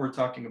you know it, we're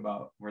talking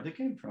about where they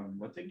came from,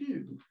 what they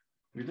do,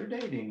 who they're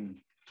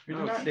dating, who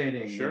they're not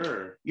dating.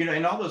 Sure.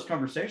 And all those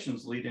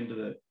conversations lead into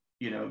the,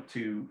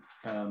 to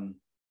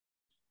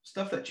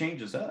stuff that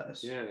changes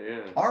us. Yeah.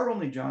 Our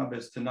only job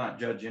is to not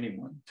judge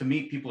anyone, to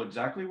meet people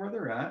exactly where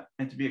they're at,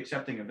 and to be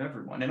accepting of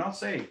everyone. And I'll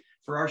say,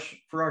 for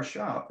our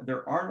shop,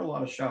 there aren't a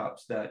lot of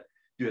shops that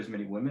do as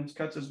many women's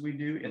cuts as we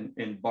do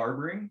in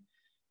barbering,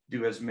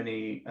 do as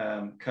many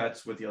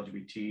cuts with the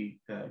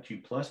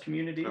LGBTQ plus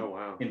community. Oh,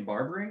 wow. In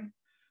barbering,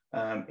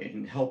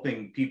 in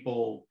helping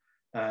people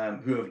who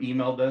have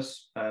emailed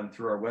us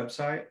through our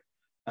website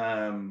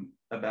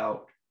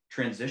about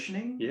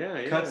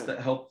transitioning, cuts that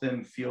help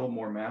them feel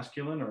more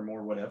masculine or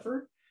more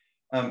whatever.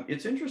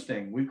 It's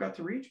interesting. We've got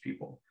to reach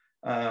people.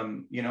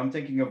 I'm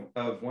thinking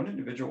of one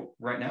individual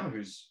right now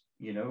who's,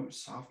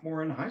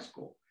 sophomore in high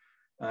school,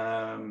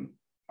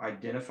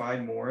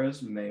 identified more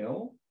as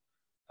male,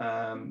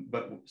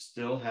 but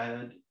still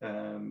had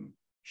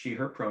she,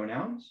 her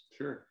pronouns.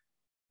 Sure.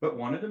 But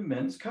wanted a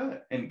men's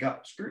cut and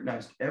got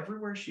scrutinized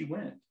everywhere she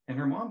went. And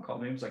her mom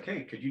called me and was like,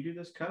 hey, could you do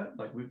this cut?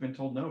 Like, we've been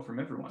told no from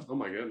everyone. Oh,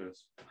 my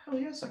goodness. Hell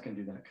yes, I can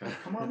do that cut.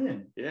 Come on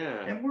in.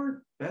 Yeah. And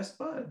we're best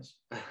buds.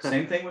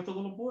 Same thing with the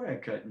little boy I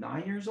cut,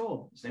 9 years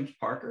old. His name's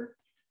Parker.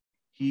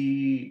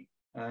 He,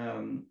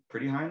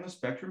 pretty high on the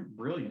spectrum,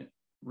 brilliant.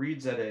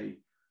 Reads at a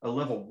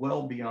level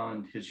well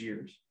beyond his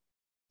years.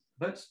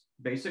 But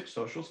basic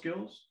social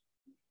skills,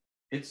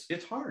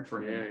 it's hard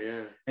for him.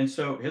 Yeah. And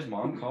so his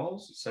mom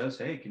calls, says,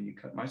 hey, can you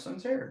cut my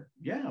son's hair?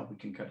 Yeah, we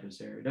can cut his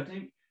hair.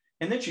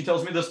 And then she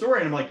tells me the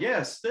story, and I'm like,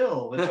 yeah,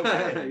 still, it's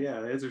okay.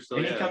 Yeah, the answer's still.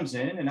 And he comes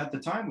in, and at the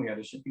time we had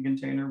a shipping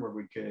container where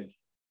we could,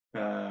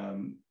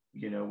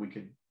 we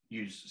could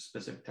use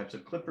specific types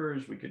of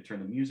clippers. We could turn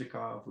the music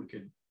off. We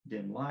could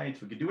dim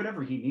lights. We could do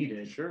whatever he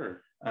needed.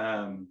 Sure.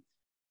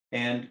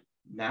 And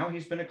now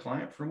he's been a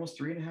client for almost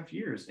 3.5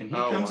 years, and he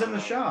comes in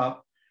the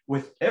shop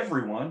with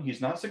everyone.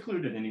 He's not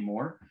secluded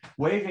anymore,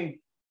 waving,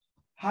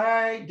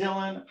 hi,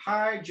 Dylan,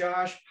 hi,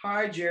 Josh,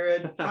 hi,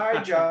 Jerrod,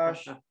 hi,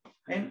 Josh.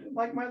 And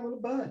like my little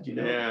bud,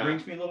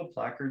 brings me little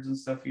placards and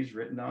stuff he's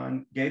written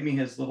on, gave me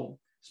his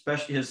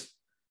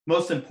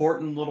most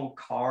important little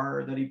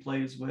car that he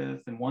plays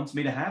with and wants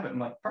me to have it. I'm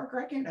like, Parker,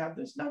 I can't have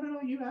this. No,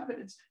 you have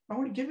it. I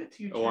want to give it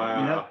to you.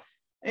 Wow.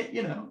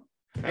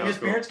 And his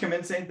parents come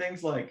in saying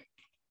things like,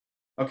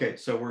 okay,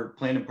 so we're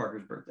planning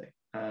Parker's birthday.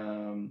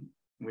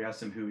 We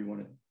asked him who he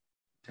wanted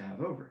to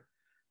have over.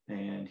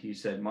 And he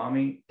said,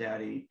 Mommy,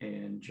 Daddy,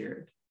 and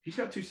Jerrod. He's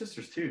got 2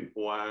 sisters too.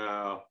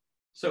 Wow.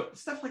 So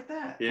stuff like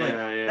that.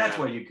 Yeah. That's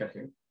why you cut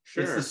hair.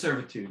 Sure. It's the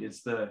servitude.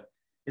 It's the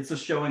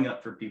showing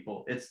up for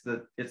people. It's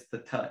the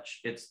touch.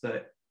 It's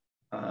the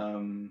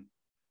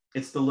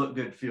look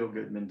good, feel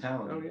good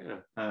mentality.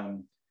 Oh yeah.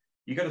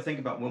 You got to think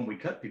about when we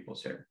cut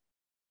people's hair.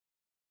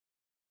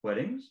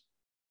 weddings,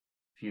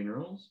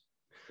 funerals,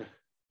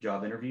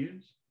 job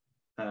interviews,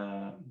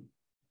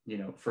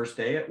 first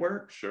day at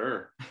work,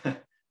 sure,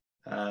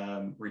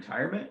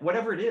 retirement,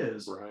 whatever it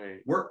is, right?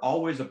 We're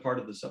always a part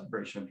of the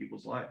celebration of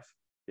people's life.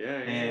 Yeah.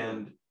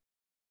 And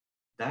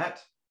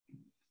that,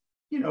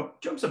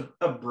 jumps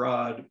a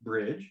broad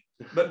bridge,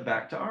 but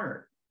back to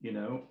art.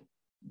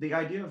 The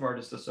idea of art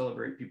is to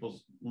celebrate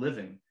people's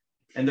living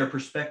and their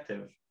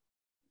perspective,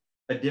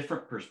 a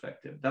different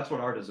perspective. That's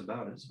what art is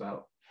about. It's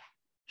about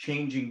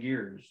changing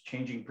gears,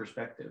 changing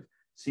perspective,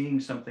 seeing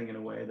something in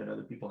a way that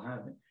other people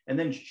haven't, and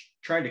then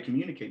trying to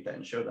communicate that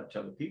and show that to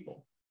other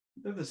people.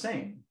 They're the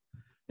same.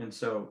 And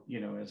so,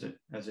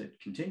 as it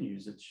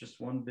continues, it's just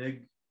one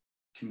big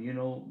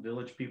communal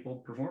village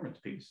people performance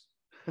piece.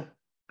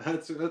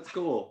 That's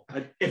cool.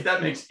 If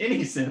that makes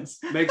any sense.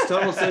 Makes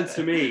total sense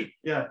to me.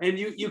 Yeah. And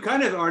you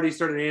kind of already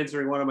started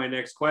answering one of my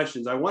next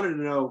questions. I wanted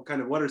to know kind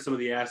of what are some of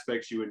the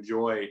aspects you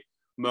enjoy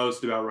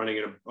most about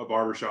running a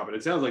barbershop? And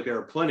it sounds like there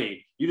are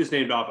plenty. You just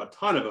named off a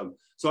ton of them.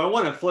 So I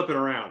want to flip it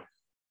around.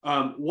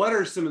 What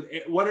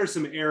are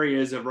some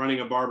areas of running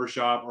a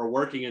barbershop or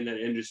working in that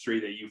industry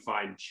that you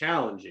find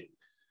challenging?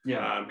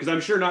 Yeah. Because I'm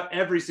sure not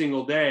every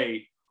single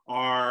day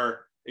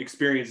are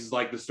experiences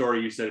like the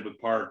story you said with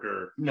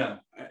Parker. No.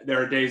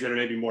 There are days that are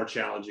maybe more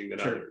challenging than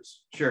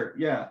others. Sure.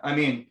 Yeah. I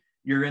mean,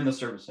 you're in the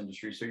service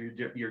industry, so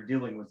you're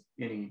dealing with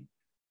any,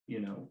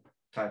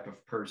 type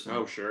of person.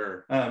 Oh,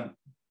 sure.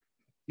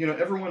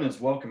 Everyone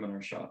is welcome in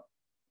our shop.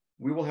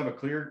 We will have a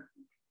clear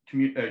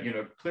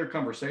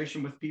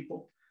conversation with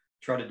people,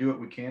 try to do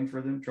what we can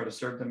for them, try to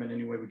serve them in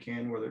any way we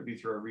can, whether it be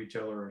through our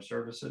retail or our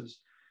services.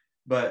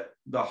 But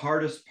the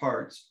hardest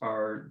parts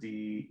are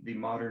the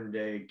modern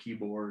day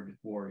keyboard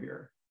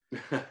warrior.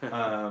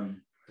 That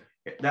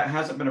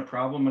hasn't been a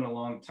problem in a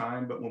long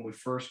time, but when we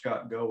first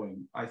got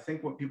going, I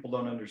think what people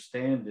don't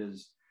understand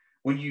is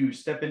when you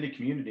step into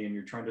community and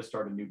you're trying to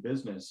start a new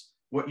business,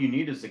 what you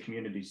need is the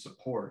community's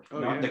support,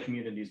 not the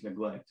community's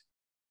neglect.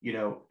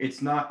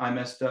 It's not I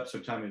messed up, so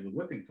tie me to the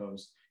whipping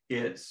post.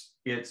 It's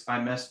I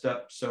messed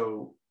up,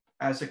 so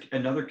as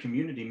another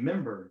community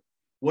member,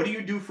 what do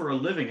you do for a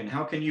living and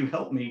how can you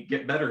help me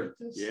get better at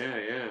this?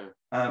 Yeah.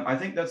 I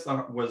think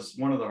was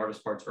one of the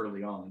hardest parts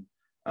early on.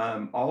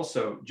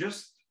 Also,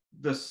 just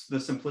the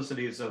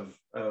simplicities of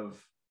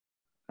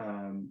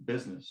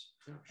business,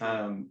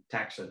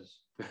 taxes.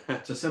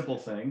 It's a simple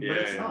thing, but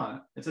it's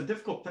not. It's a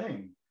difficult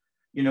thing.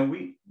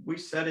 We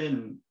set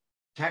in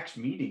tax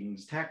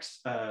meetings, tax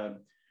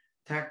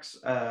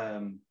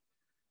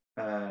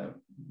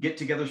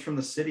get-togethers from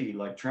the city,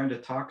 like trying to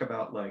talk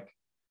about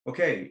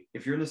okay,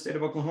 if you're in the state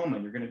of Oklahoma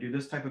and you're going to do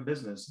this type of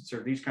business and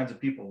serve these kinds of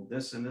people,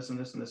 this and this and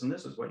this and this and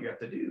this is what you have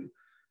to do.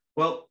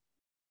 Well,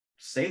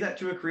 say that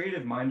to a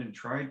creative mind and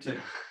try to,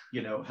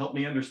 help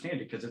me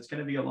understand it, because it's going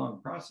to be a long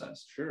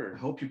process. Sure. I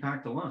hope you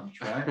packed a lunch,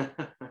 right?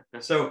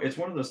 So it's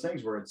one of those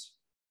things where it's,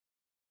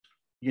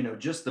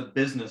 just the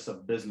business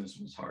of business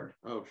was hard.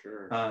 Oh,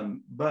 sure.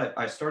 But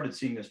I started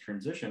seeing this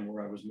transition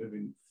where I was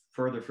moving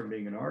further from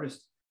being an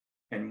artist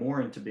and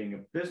more into being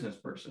a business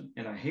person.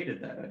 And I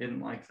hated that. I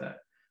didn't like that.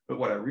 But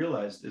what I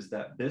realized is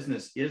that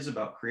business is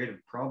about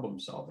creative problem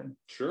solving.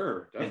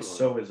 Sure, definitely. And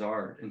so is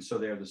art. And so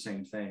they're the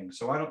same thing.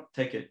 So I don't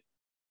take it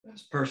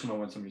as personal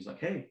when somebody's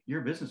like, hey,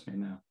 you're a businessman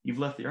now. You've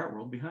left the art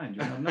world behind.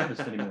 You're not an artist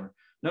anymore.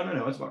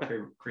 No. It's about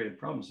creative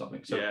problem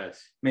solving. So,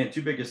 yes, man,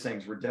 two biggest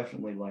things were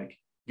definitely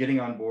getting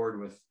on board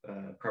with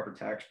proper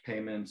tax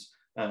payments,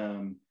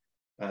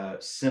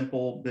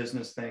 simple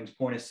business things,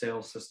 point of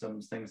sale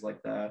systems, things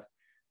like that.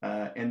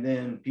 And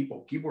then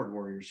keyboard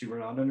warriors who were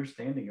not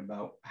understanding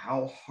about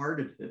how hard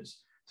it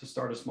is to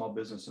start a small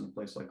business in a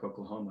place like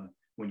Oklahoma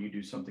when you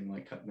do something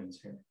like cut men's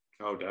hair.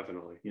 Oh,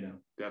 definitely.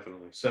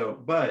 Definitely. So,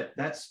 but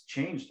that's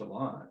changed a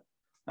lot.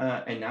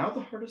 And now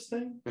the hardest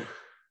thing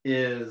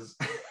is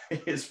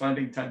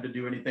finding time to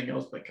do anything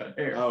else but cut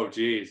hair. Oh,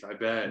 geez, I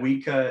bet.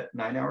 We cut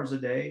 9 hours a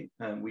day.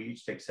 We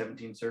each take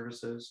 17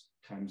 services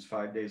times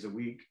 5 days a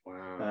week.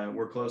 Wow.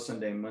 We're closed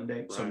Sunday and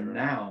Monday. So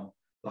now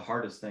the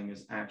hardest thing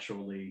is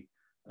actually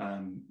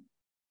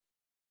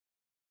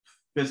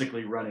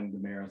physically running the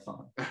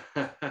marathon.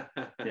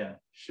 Yeah,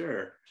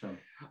 sure. So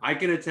I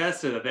can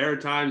attest to that. There are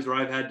times where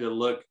I've had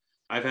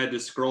to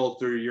scroll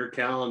through your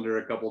calendar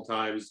a couple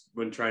times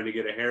when trying to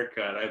get a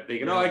haircut. I'm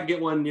thinking, I can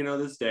get one,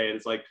 this day. And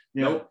it's like,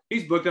 nope,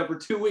 he's booked up for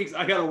 2 weeks.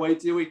 I got to wait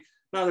 2 weeks.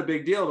 Not a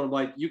big deal. But I'm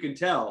like, you can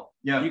tell.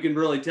 Yeah. You can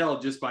really tell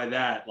just by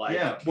that.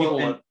 Like, well,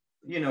 and,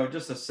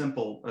 just a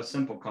simple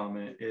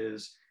comment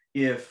is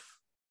if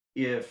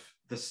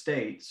the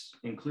states,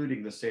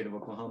 including the state of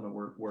Oklahoma,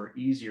 were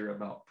easier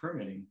about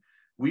permitting,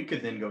 we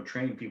could then go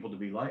train people to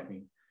be like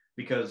me.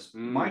 Because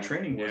my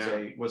training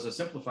was a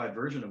simplified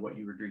version of what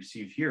you would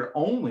receive here,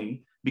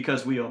 only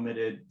because we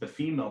omitted the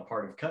female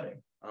part of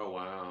cutting. Oh,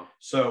 wow.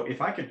 So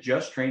if I could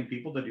just train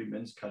people to do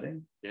men's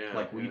cutting,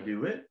 we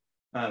do it,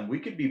 we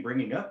could be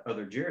bringing up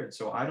other Jerrod,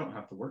 so I don't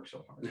have to work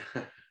so hard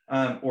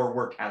or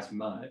work as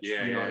much. What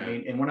I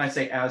mean? And when I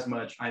say as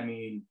much, I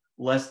mean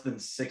less than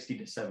 60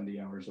 to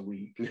 70 hours a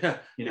week. We're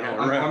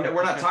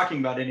not talking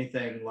about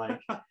anything like,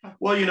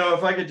 well,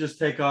 if I could just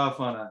take off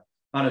on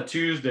on a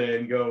Tuesday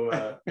and go,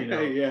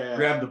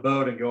 grab the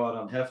boat and go out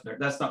on Hefner.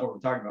 That's not what we're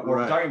talking about. What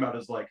we're talking about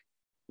is like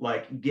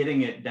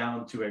getting it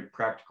down to a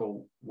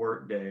practical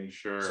work day,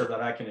 so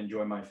that I can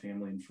enjoy my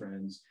family and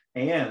friends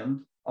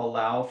and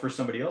allow for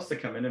somebody else to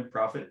come in and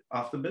profit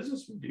off the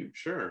business we do.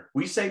 Sure.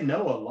 We say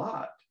no a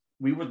lot.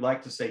 We would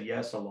like to say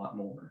yes a lot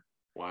more.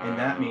 Wow. And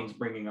that means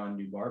bringing on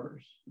new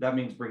barbers. That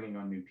means bringing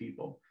on new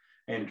people.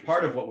 And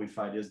part of what we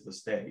fight is the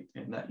state.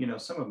 And that,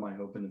 some of my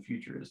hope in the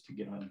future is to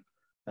get on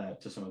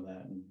to some of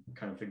that and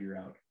kind of figure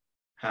out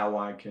how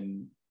I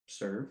can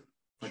serve,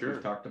 like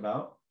we've talked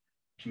about,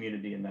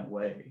 community in that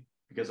way.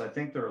 Because I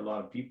think there are a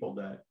lot of people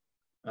that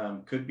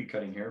could be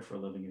cutting hair for a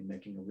living and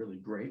making a really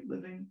great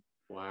living.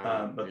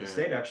 Wow. But the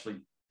state actually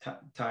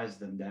ties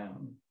them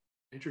down.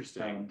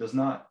 Interesting. Does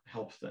not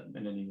help them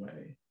in any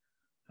way.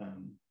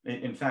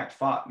 In fact,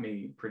 fought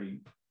me pretty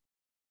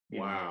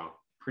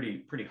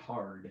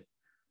hard,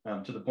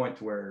 to the point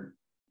to where,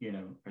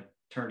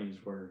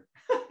 attorneys were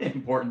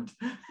important.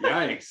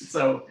 Yikes.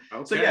 So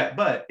yeah,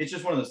 but it's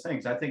just one of those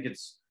things. I think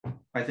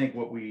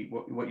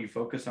what you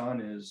focus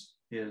on is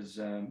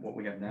what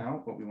we have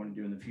now, what we want to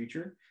do in the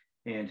future,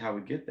 and how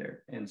we get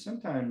there. And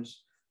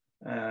sometimes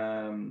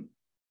the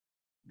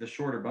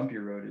shorter,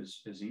 bumpier road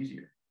is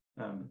easier.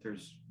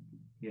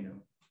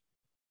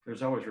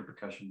 There's always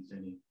repercussions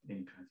any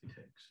path you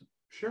take. So.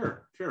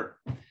 Sure.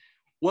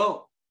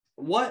 Well,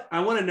 what I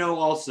want to know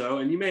also,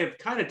 and you may have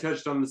kind of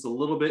touched on this a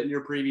little bit in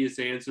your previous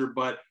answer,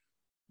 but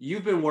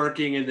you've been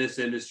working in this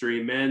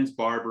industry, men's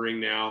barbering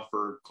now,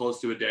 for close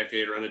to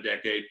around a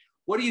decade.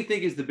 What do you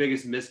think is the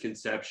biggest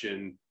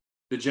misconception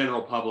the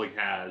general public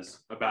has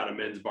about a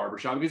men's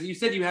barbershop? Because you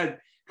said you had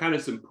kind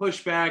of some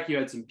pushback. You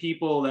had some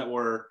people that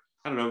were,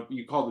 I don't know,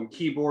 you called them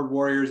keyboard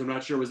warriors. I'm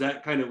not sure. Were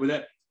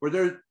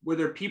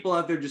there people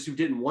out there just who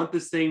didn't want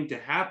this thing to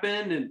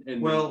happen?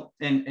 And I'll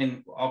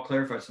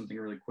clarify something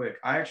really quick.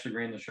 I actually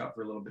ran the shop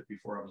for a little bit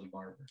before I was a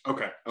barber.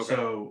 Okay.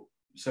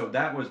 So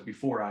that was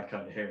before I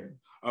cut hair.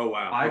 Oh,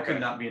 wow. I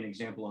could not be an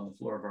example on the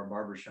floor of our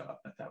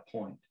barbershop at that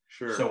point.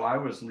 Sure. So I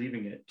was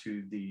leaving it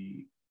to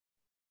the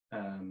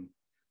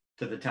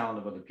talent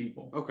of other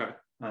people. Okay.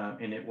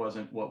 And it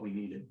wasn't what we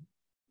needed.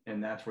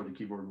 And that's where the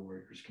keyboard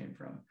warriors came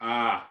from.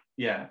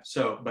 Yeah.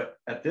 So, but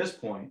at this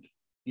point,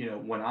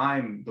 when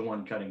I'm the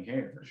one cutting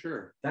hair,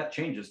 that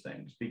changes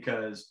things,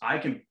 because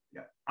I'm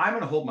going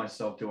to hold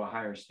myself to a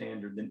higher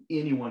standard than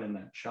anyone in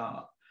that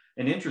shop.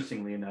 And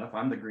interestingly enough,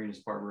 I'm the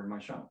greenest barber in my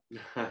shop.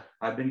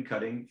 I've been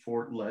cutting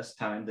for less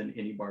time than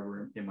any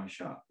barber in my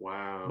shop.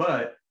 Wow.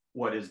 But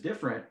what is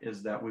different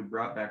is that we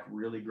brought back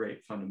really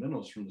great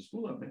fundamentals from the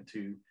school I went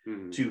to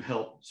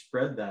help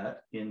spread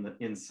that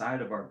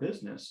inside of our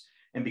business.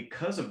 And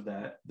because of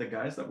that, the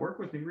guys that work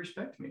with me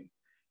respect me.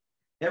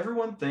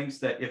 Everyone thinks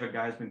that if a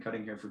guy's been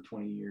cutting hair for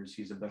 20 years,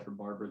 he's a better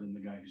barber than the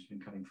guy who's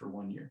been cutting for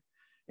 1 year.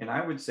 And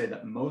I would say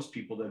that most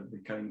people that have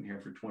been cutting hair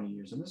for 20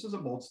 years, and this is a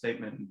bold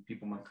statement and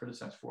people might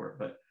criticize for it,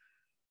 but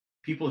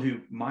people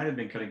who might have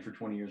been cutting for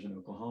 20 years in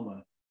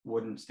Oklahoma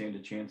wouldn't stand a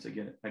chance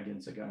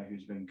against a guy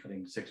who's been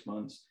cutting 6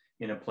 months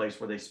in a place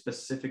where they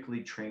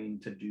specifically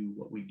train to do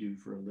what we do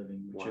for a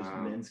living, which is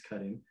men's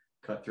cutting,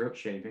 cutthroat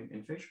shaving,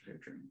 and facial hair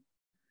trimming.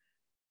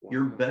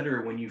 You're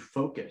better when you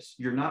focus.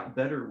 You're not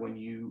better when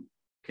you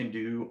can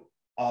do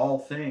all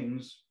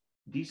things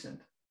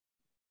decent.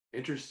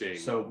 Interesting.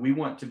 So we've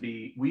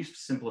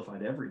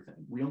simplified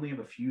everything. We only have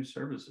a few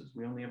services.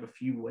 We only have a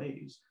few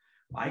ways.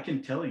 I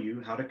can tell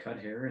you how to cut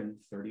hair in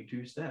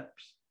 32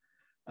 steps.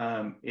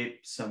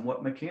 It's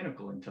somewhat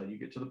mechanical until you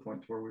get to the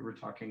point where we were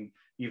talking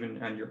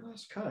even on your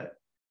last cut,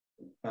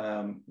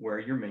 where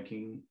you're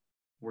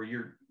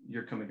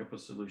coming up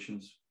with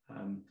solutions,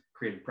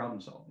 creative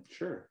problem solving.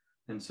 Sure.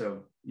 And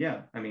so,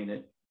 yeah, I mean,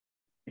 it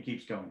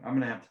keeps going. I'm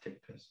going to have to take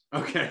a piss.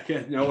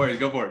 Okay. No worries.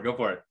 Go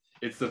for it.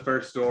 It's the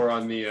first door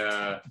on the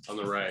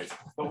right.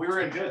 But we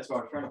were in good, so I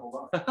was trying to hold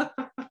on.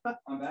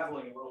 I'm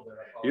babbling a little bit.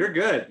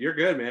 You're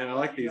good, man. I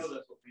like these. That's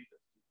what we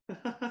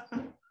do.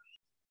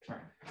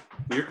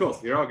 You're cool.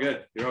 You're all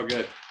good.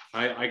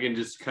 I can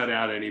just cut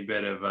out any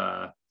bit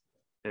of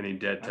any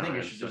dead time. I think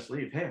you should just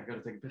leave. Hey, I've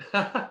got to take a piss.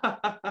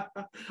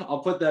 I'll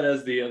put that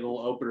as the little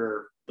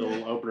opener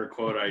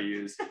quote I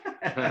use.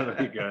 That'll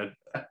be good.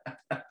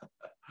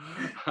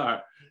 All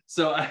right.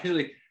 So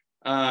actually,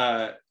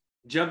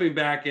 jumping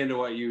back into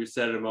what you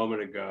said a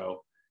moment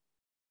ago,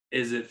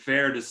 is it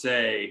fair to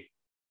say,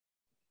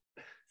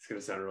 it's going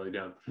to sound really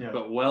dumb,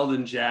 but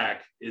Weldon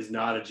Jack is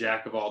not a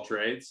jack of all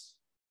trades?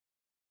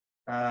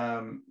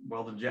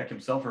 Weldon Jack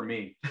himself or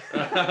me?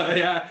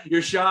 Yeah,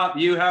 your shop,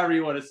 you, however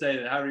you want to say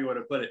that, however you want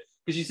to put it.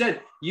 Because you said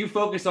you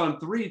focus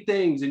on 3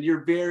 things and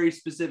you're very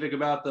specific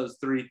about those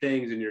 3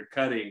 things in your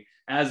cutting,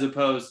 as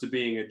opposed to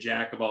being a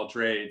jack of all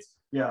trades.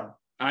 Yeah.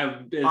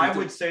 I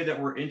would say that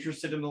we're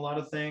interested in a lot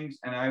of things,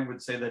 and I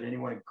would say that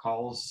anyone who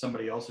calls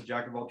somebody else a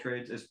jack of all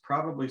trades is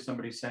probably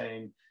somebody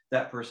saying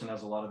that person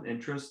has a lot of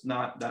interest,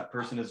 not that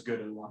person is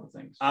good at a lot of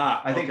things.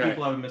 I think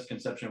people have a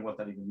misconception of what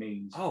that even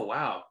means. Oh,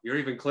 wow. You're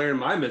even clearing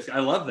my I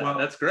love that. Well,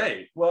 that's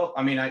great. Well,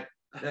 I mean,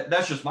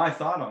 That's just my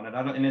thought on it.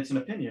 And it's an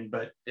opinion,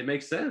 but it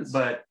makes sense.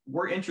 But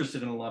we're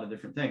interested in a lot of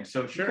different things.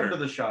 So if you come to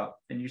the shop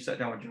and you sat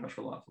down with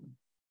Joshua Laughlin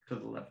to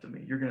the left of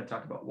me, you're going to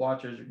talk about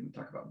watches, you're going to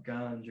talk about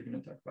guns, you're going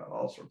to talk about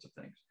all sorts of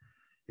things.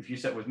 If you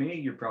sit with me,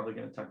 you're probably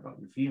going to talk about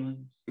your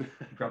feelings. You're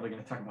probably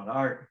going to talk about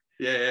art.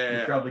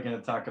 You're probably going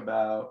to talk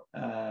about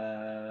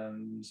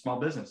small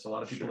business. A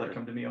lot of people that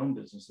come to me own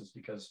businesses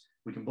because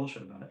we can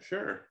bullshit about it.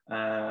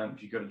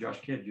 If you go to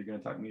Josh Kidd, you're going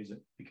to talk music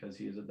because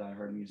he is a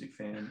diehard music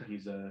fan.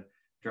 He's a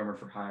drummer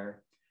for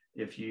hire.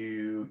 If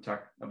you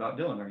talk about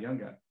Dylan, our young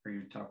guy, or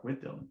you talk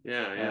with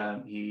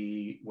Dylan,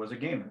 he was a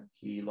gamer.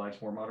 He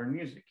likes more modern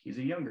music. He's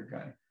a younger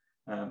guy,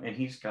 and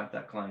he's got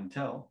that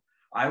clientele.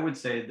 I would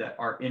say that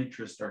our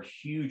interests are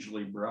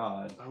hugely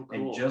broad,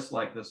 and just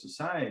like the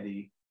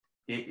society,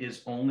 it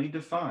is only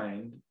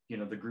defined,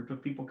 the group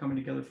of people coming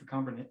together for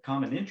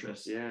common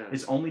interests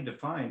is only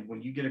defined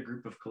when you get a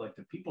group of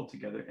collective people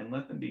together and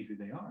let them be who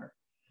they are.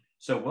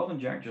 So Weldon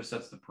Jack just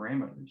sets the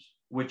parameters,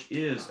 which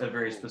is a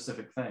very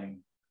specific thing.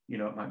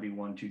 It might be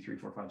 1, 2, 3,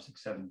 4, 5,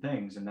 6, 7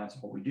 things, and that's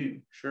what we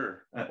do.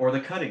 Or the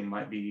cutting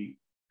might be,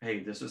 hey,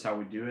 this is how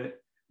we do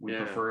it. We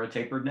prefer a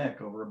tapered neck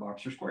over a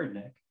boxer squared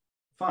neck.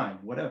 Fine,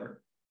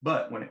 whatever.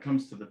 But when it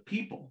comes to the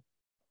people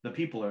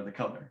are the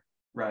color,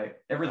 right?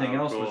 Everything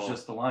else was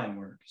just the line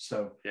work.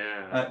 So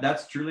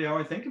that's truly how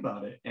I think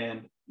about it.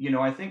 And,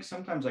 I think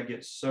sometimes I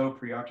get so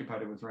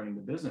preoccupied with running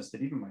the business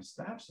that even my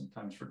staff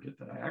sometimes forget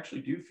that I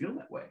actually do feel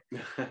that way.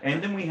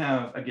 And then we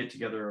have a get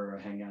together or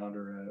a hangout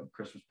or a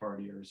Christmas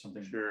party or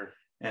something.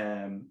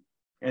 And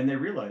they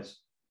realize,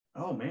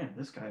 oh man,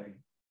 this guy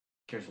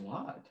cares a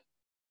lot.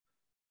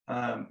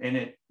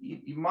 And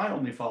my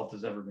only fault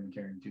has ever been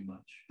caring too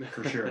much,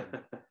 for sure.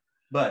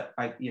 But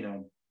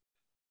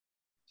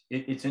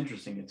it's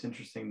interesting. It's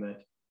interesting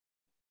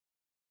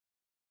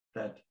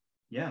that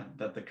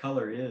the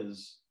color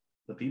is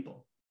the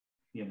people,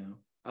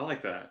 I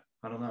like that.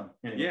 I don't know.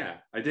 Anyway. Yeah,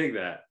 I dig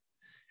that.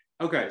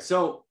 Okay,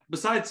 so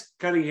besides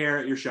cutting hair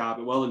at your shop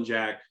at Weldon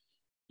Jack,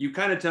 you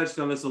kind of touched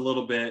on this a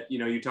little bit.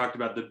 You talked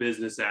about the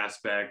business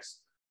aspects,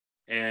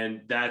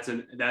 and that's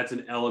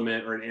an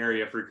element or an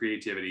area for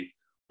creativity.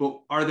 But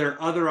are there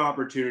other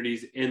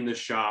opportunities in the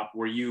shop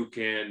where you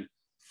can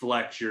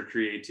flex your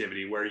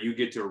creativity, where you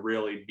get to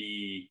really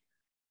be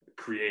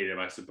creative,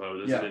 I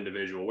suppose, as an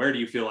individual? Where do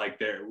you feel like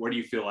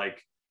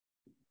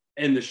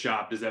in the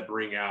shop does that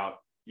bring out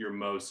your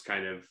most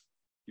kind of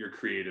your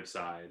creative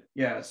side?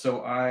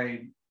 So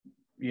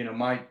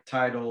my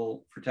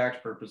title for tax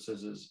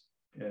purposes is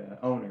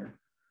owner,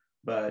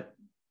 but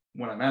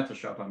when I'm at the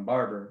shop, I'm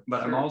barber,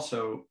 but I'm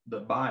also the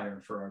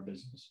buyer for our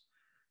business.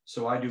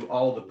 So I do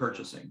all the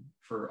purchasing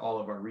for all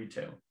of our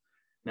retail.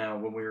 Now,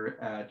 when we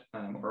were at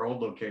our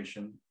old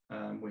location,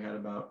 we had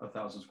about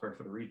 1,000 square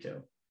foot of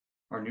retail.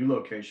 Our new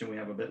location, we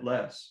have a bit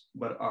less,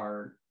 but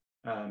our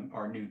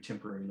new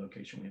temporary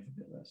location, we have a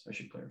bit less. I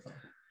should clarify.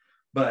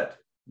 But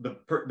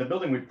the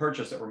building we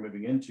purchased that we're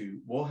moving into,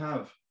 we'll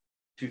have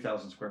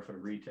 2,000 square foot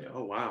of retail.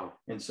 Oh, wow.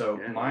 And so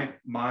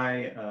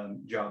my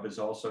job is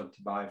also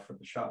to buy for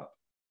the shop.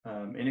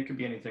 And it could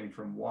be anything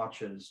from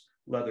watches,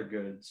 leather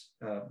goods,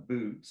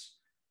 boots,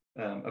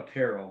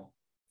 apparel.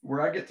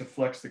 Where I get to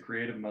flex the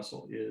creative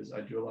muscle is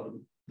I do a lot of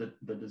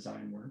the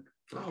design work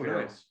for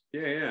apparel. Nice.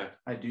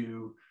 I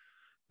do,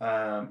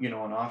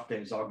 on off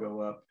days, I'll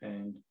go up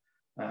and,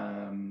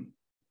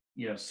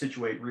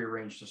 situate,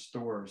 rearrange the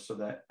store so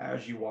that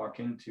as you walk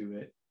into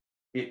it,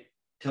 it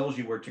tells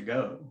you where to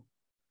go.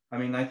 I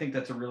mean, I think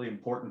that's a really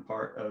important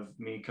part of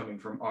me coming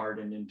from art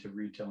and into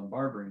retail and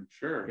barbering.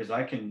 Is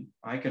I can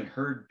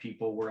herd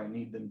people where I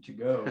need them to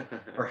go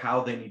or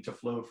how they need to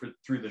flow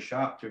through the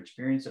shop to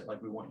experience it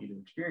like we want you to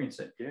experience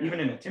it. Even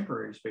in a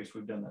temporary space,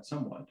 we've done that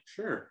somewhat.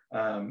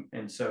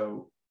 And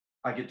so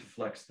I get to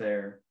flex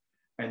there.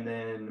 And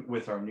then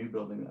with our new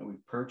building that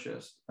we've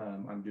purchased,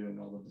 I'm doing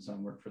all the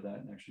design work for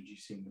that and actually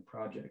GCing the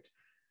project.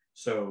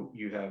 So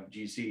you have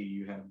GC,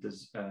 you have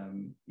this,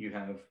 you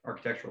have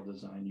architectural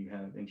design, you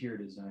have interior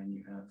design,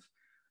 you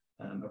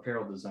have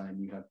apparel design,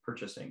 you have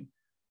purchasing.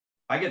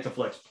 I get to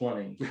flex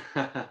plenty.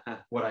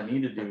 What I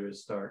need to do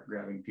is start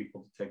grabbing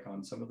people to take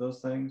on some of those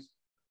things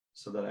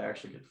so that I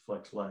actually get to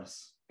flex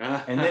less.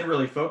 And then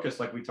really focus,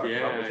 like we talked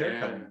about with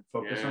haircutting,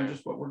 focus on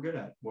just what we're good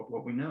at,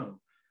 what we know.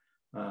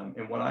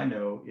 And what I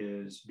know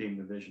is being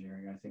the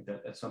visionary. I think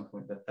that at some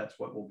point that's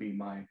what will be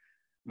my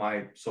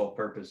sole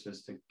purpose,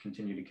 is to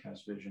continue to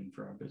cast vision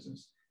for our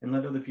business and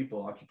let other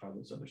people occupy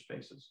those other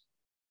spaces.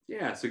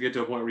 So get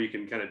to a point where you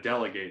can kind of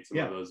delegate some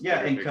of those.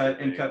 And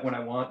cut when I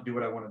want, do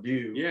what I want to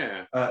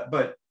do.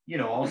 But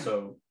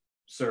also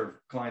serve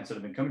clients that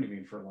have been coming to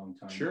me for a long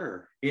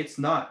time. It's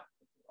not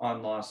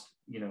on lost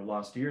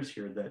years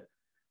here that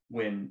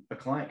when a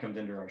client comes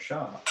into our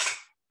shop,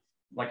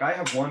 like I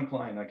have one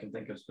client I can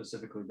think of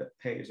specifically that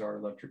pays our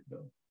electric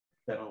bill,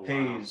 that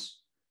pays,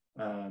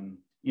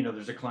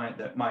 there's a client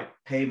that might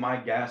pay my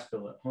gas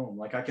bill at home.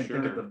 Like I can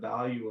think of the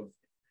value of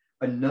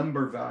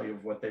value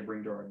of what they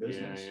bring to our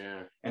business.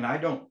 And I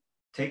don't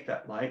take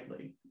that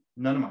lightly.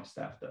 None of my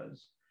staff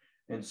does.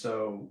 And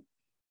so,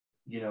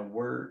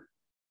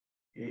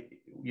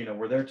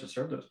 we're there to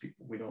serve those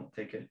people. We don't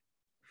take it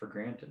for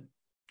granted.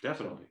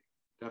 Definitely.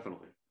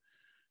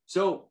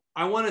 So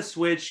I want to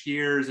switch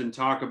gears and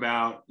talk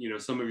about,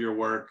 some of your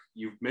work.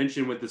 You've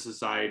mentioned with the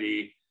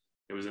society,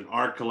 it was an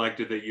art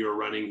collective that you were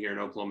running here in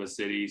Oklahoma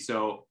City.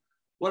 So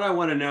what I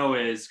want to know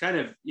is kind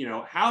of,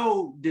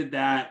 how did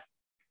that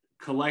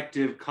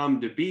collective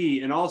come to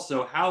be? And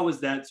also, how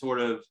was that sort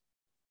of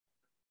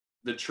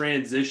the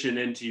transition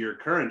into your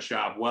current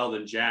shop,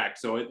 Weldon Jack?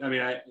 So,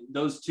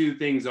 those two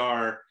things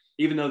are,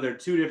 even though they're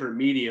two different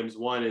mediums,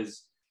 one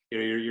is,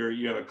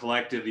 you have a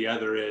collective, the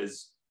other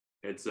is,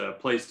 it's a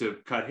place to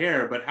cut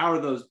hair. But how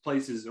are those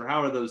places, or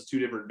how are those two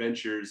different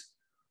ventures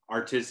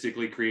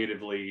artistically,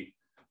 creatively,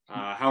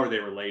 how are they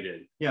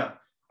related? Yeah,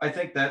 I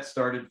think that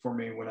started for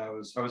me when I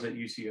was at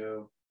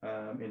UCO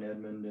in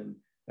Edmond, and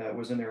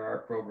was in their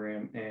art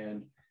program,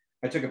 and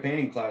I took a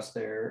painting class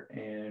there,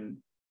 and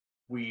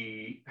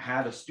we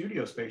had a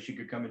studio space you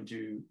could come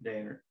into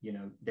day or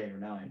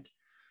night.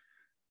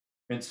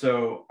 And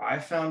so I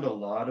found a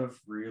lot of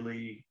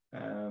really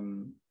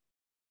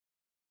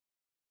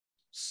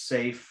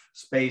safe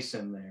space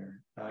in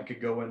there. I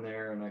could go in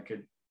there and I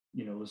could,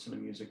 listen to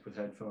music with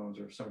headphones,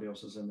 or if somebody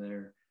else is in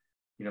there,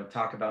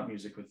 talk about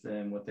music with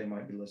them, what they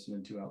might be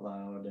listening to out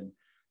loud.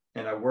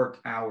 And I worked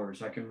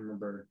hours. I can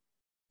remember,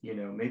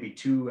 maybe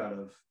 2 out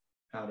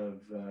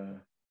of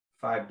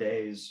 5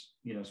 days,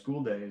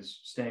 school days,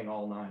 staying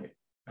all night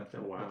at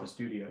the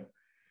studio.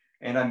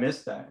 And I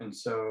missed that. And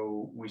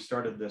so we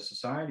started the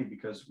society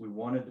because we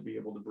wanted to be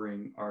able to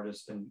bring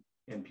artists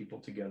and people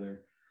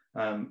together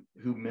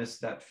who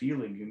missed that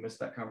feeling, who missed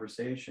that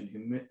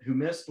conversation, who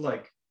missed,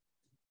 like,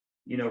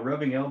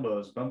 rubbing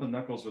elbows, bumping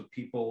knuckles with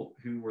people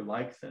who were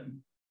like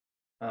them.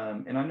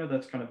 And I know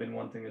that's kind of been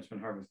one thing that's been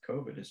hard with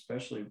COVID,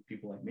 especially with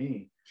people like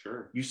me.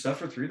 Sure. You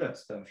suffer through that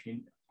stuff.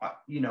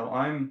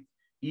 I'm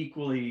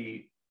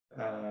equally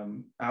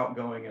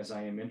outgoing as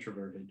I am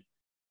introverted,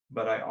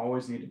 but I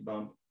always need to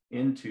bump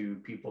into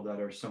people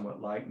that are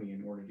somewhat like me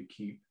in order to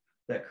keep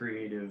that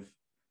creative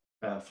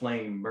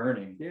flame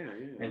burning. Yeah.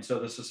 And so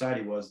the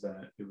society was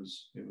that. It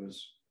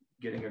was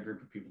getting a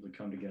group of people to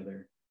come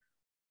together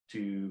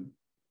to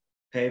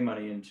pay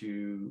money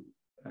into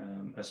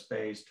a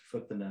space to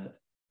foot the net,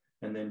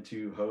 and then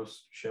to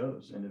host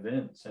shows and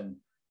events and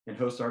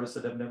host artists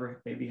that have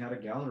never maybe had a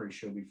gallery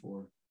show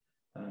before.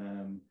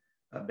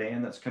 A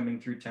band that's coming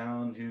through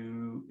town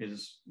who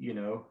is,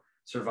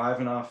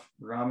 surviving off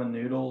ramen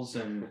noodles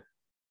and,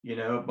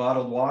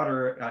 bottled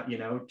water,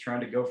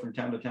 trying to go from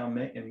town to town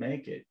and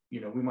make it.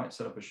 We might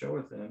set up a show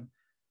with them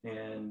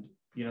and,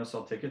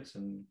 sell tickets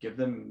and give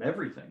them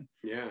everything.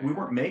 Yeah. We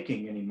weren't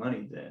making any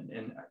money then.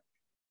 And,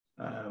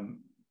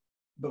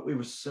 but it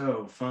was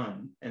so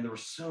fun. And there were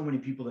so many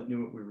people that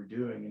knew what we were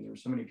doing. And there were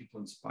so many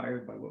people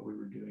inspired by what we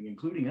were doing,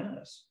 including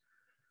us.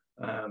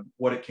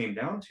 What it came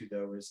down to,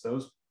 though, is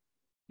those,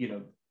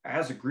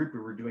 as a group, we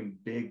were doing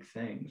big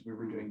things. We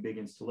were doing big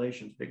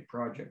installations, big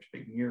projects,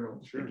 big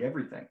murals, Sure. Big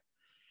everything.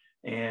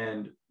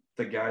 And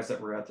the guys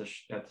that were at the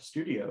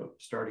studio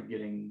started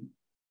getting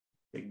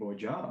big boy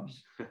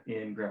jobs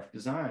in graphic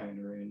design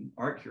or in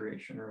art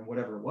curation or in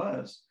whatever it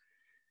was.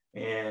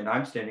 And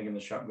I'm standing in the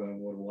shop going,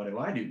 what do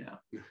I do now?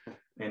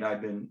 And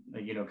I've been,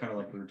 kind of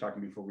like we were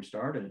talking before we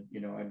started,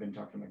 I've been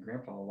talking to my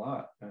grandpa a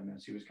lot,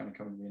 as he was kind of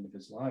coming to the end of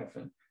his life.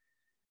 And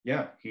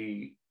yeah,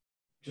 he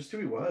just who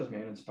he was,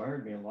 man,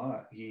 inspired me a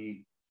lot.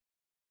 He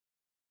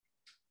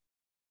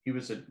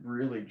was a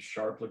really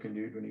sharp looking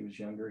dude when he was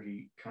younger.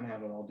 He kind of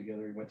had it all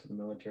together. He went to the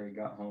military,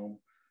 got home,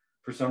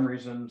 for some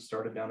reason,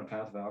 started down a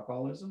path of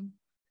alcoholism,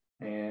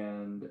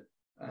 and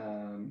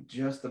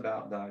just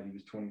about died. He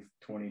was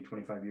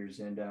 25 years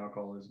into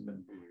alcoholism,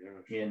 and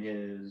in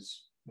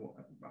his,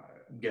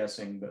 I'm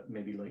guessing, but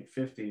maybe late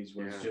 50s,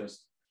 was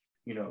just,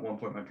 at one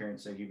point my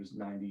parents say he was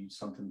 90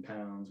 something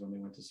pounds when they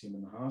went to see him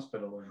in the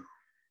hospital, and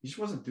he just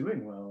wasn't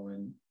doing well.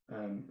 And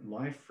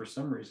life for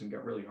some reason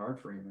got really hard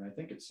for him. And I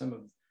think it's some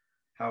of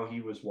how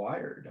he was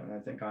wired. And I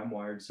think I'm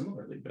wired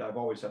similarly, but I've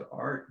always had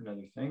art and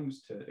other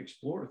things to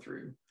explore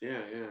through.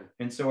 Yeah.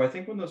 And so I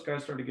think when those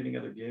guys started getting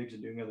other gigs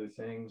and doing other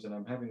things, and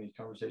I'm having these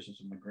conversations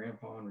with my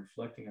grandpa and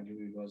reflecting on who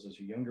he was as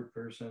a younger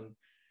person,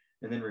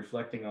 and then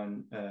reflecting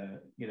on,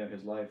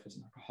 his life as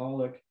an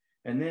alcoholic,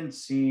 and then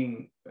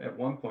seeing at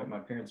one point my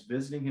parents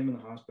visiting him in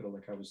the hospital,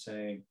 like I was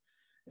saying,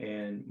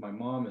 and my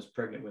mom is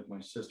pregnant with my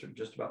sister,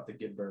 just about to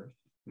give birth.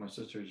 My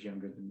sister is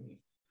younger than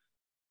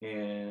me.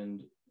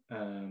 And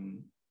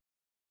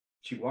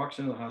she walks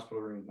into the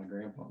hospital room with my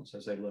grandpa and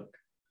says, "Hey, look,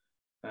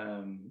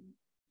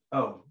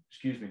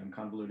 excuse me, I'm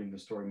convoluting the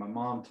story. My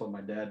mom told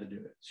my dad to do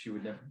it. She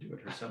would never do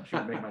it herself. She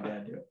would make my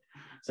dad do it.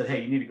 Said,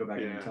 hey, you need to go back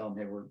in and tell him,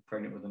 hey, we're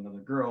pregnant with another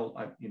girl.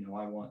 I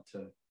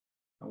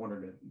want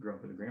her to grow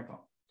up with a grandpa."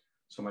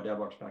 So my dad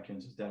walks back in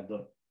and says, "Dad,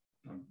 look,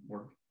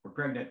 we're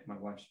pregnant. My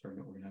wife's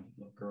pregnant. We're gonna have a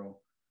little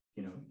girl.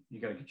 You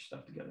got to get your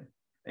stuff together."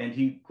 And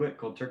he quit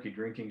cold turkey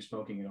drinking,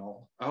 smoking it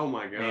all. Oh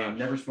my God. And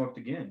never smoked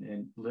again,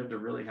 and lived a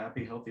really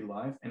happy, healthy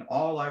life. And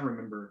all I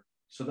remember,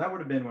 so that would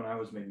have been when I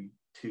was maybe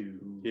 2,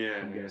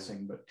 I'm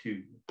guessing, but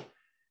 2.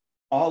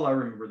 all I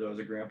remember though is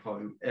a grandpa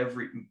who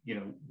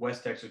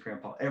West Texas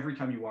grandpa, every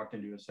time you walked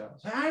into his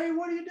house, hey,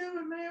 what are you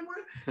doing, man?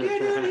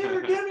 Get in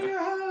here, give me a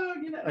hug,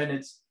 and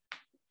it's,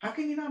 how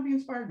can you not be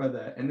inspired by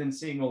that? And then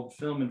seeing old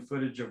film and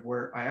footage of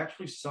where I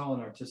actually saw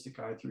an artistic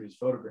eye through his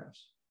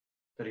photographs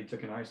that he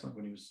took in Iceland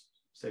when he was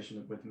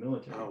stationed with the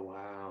military. Oh,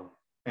 wow.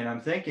 And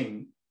I'm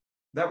thinking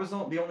that was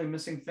not the only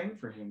missing thing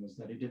for him, was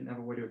that he didn't have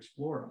a way to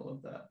explore all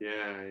of that.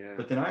 Yeah.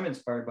 But then I'm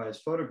inspired by his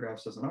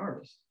photographs as an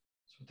artist.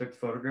 So I took the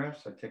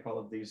photographs, I take all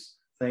of these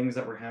things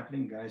that were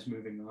happening, guys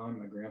moving on,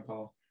 my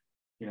grandpa,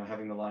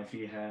 having the life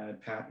he had,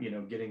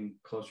 getting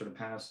closer to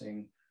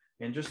passing,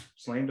 and just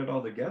slammed it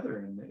all together.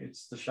 And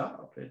it's the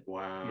shop.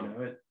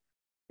 Wow.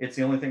 It's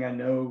the only thing I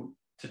know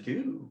to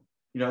do.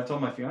 I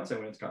told my fiance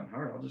when it's gotten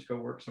hard, I'll just go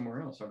work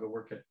somewhere else. I'll go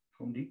work at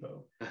Home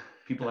Depot.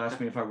 People ask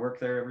me if I work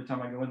there every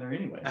time I go in there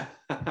anyway.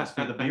 Must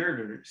be the beard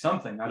or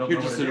something. I don't know.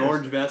 You're just an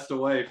orange vest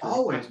away.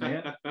 Always,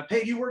 man.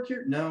 Hey, do you work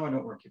here? No, I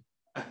don't work here.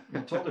 I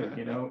told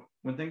her,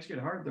 when things get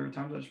hard, there are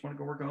times I just want to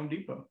go work at Home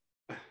Depot.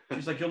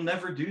 She's like, you'll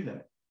never do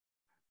that.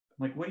 I'm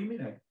like, what do you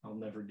mean I'll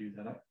never do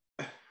that?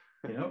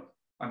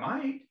 I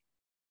might.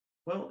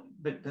 Well,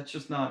 but that's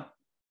just not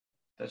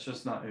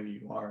who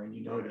you are,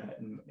 and that,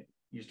 and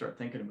you start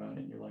thinking about it,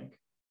 and you're like,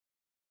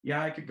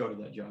 yeah, I could go to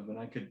that job and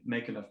I could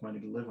make enough money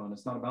to live on.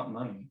 It's not about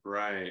money.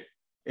 Right.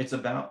 It's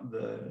about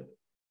the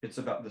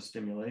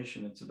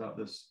stimulation. It's about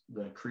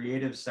the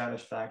creative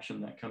satisfaction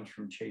that comes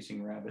from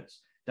chasing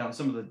rabbits down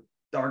some of the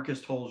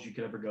darkest holes you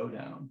could ever go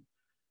down.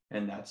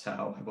 And that's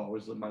how I've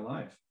always lived my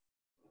life.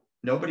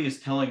 Nobody is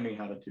telling me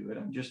how to do it.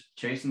 I'm just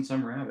chasing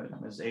some rabbit.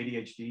 I'm as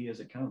ADHD as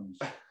it comes.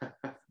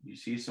 You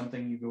see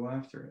something, you go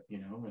after it,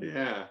 And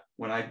yeah.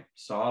 When I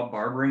saw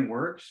barbering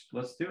works,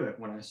 let's do it.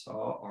 When I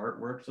saw art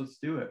works, let's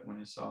do it. When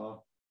I saw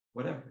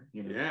whatever,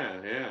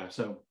 Yeah.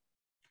 So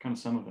kind of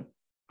some of it.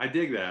 I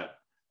dig that.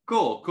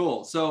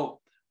 Cool. So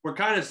we're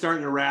kind of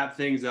starting to wrap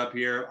things up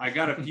here. I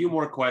got a few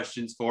more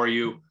questions for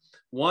you.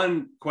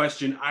 One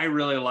question I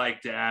really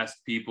like to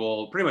ask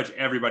people, pretty much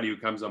everybody who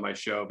comes on my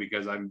show,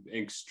 because I'm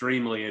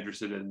extremely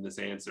interested in this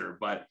answer,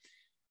 but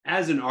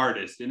as an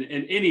artist in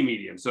any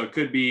medium, so it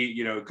could be,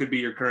 it could be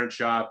your current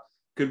shop,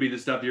 could be the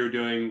stuff you're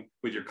doing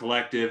with your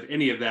collective,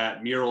 any of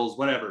that, murals,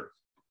 whatever.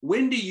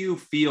 When do you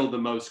feel the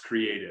most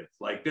creative?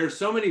 Like, there's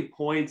so many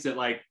points that,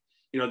 like,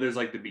 there's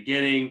like the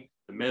beginning,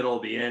 the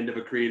middle, the end of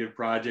a creative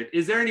project.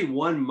 Is there any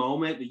one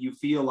moment that you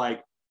feel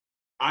like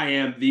I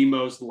am the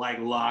most like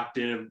locked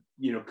in,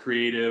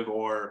 creative,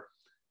 or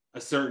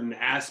a certain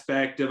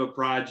aspect of a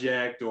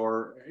project,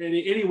 or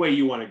any way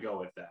you want to go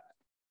with that?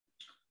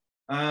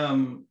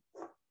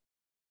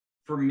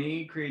 For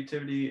me,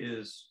 creativity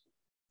is,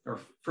 or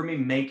for me,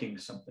 making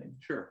something,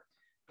 sure,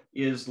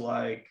 is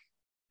like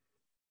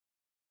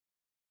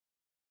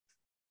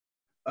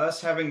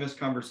us having this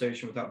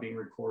conversation without being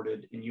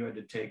recorded, and you had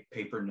to take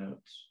paper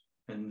notes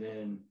and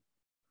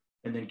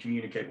then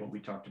communicate what we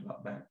talked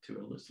about back to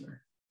a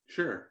listener.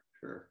 Sure.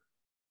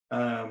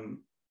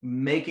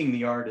 Making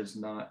the art is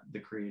not the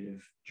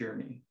creative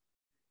journey.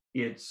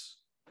 It's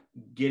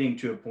getting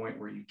to a point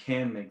where you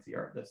can make the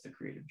art. That's the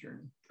creative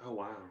journey. Oh,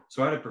 wow.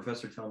 So I had a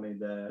professor tell me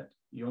that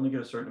you only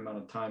get a certain amount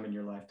of time in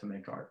your life to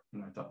make art.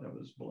 And I thought that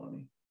was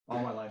baloney. All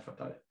my life, I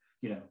thought,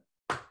 you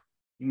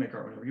make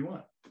art whenever you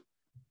want.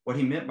 What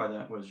he meant by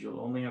that was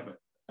you'll only have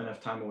enough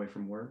time away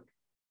from work,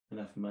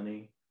 enough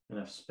money,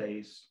 enough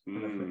space,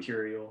 enough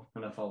material,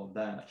 enough all of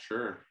that.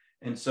 Sure.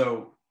 And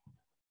so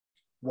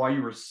while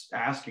you were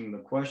asking the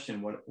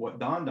question, what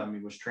dawned on me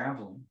was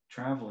traveling.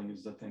 Traveling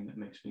is the thing that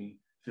makes me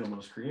feel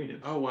most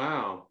creative. Oh,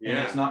 wow. Yeah. And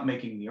it's not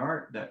making the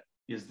art that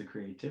is the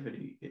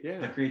creativity.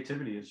 The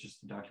creativity is just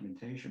the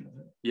documentation of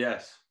it.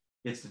 Yes.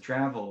 It's the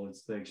travel,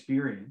 it's the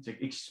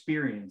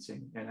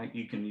experiencing. And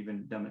you can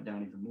even dumb it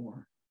down even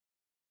more.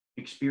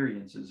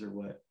 Experiences are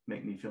what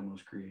make me feel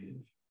most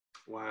creative.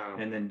 Wow.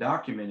 And then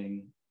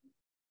documenting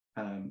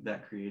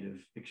that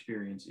creative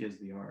experience is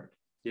the art.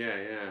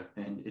 Yeah.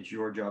 And it's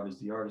your job as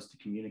the artist to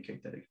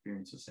communicate that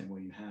experience the same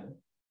way you had it.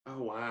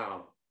 Oh,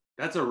 wow.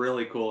 That's a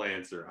really cool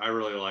answer. I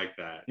really like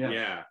that.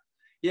 Yeah.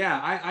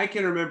 I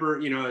can remember,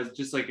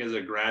 just like as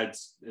a grad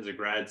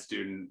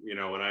student,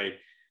 when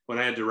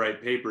I had to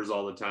write papers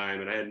all the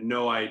time and I had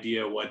no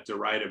idea what to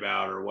write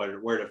about or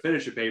where to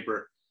finish a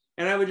paper.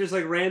 And I would just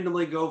like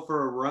randomly go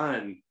for a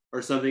run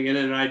or something, and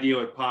then an idea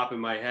would pop in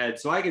my head.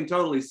 So I can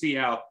totally see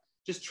how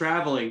just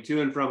traveling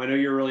to and from, I know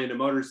you're really into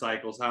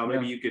motorcycles, how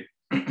maybe you could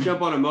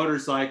jump on a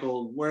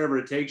motorcycle wherever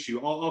it takes you.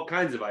 All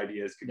kinds of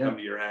ideas could come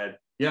to your head.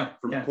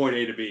 From point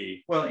A to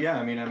B. Well,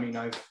 I mean,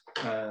 I've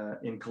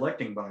in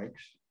collecting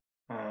bikes,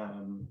 I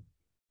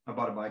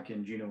bought a bike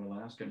in Juneau,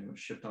 Alaska, and it was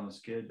shipped on a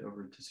skid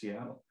over to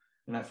Seattle.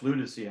 And I flew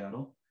to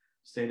Seattle,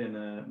 stayed in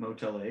a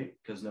Motel 8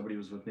 because nobody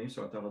was with me,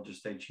 so I thought I'll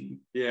just stay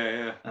cheap.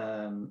 Yeah.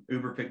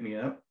 Uber picked me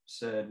up,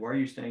 said, "Why are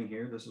you staying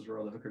here? This is where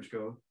all the hookers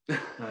go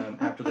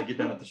after they get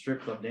done at the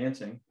strip club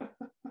dancing."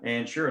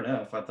 And sure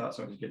enough, I thought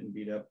someone was getting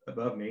beat up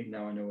above me.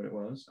 Now I know what it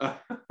was.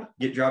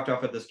 Get dropped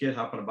off at the skid,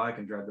 hop on a bike,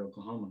 and drive to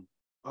Oklahoma.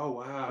 Oh,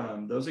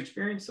 wow. Those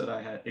experiences that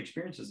I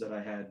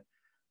had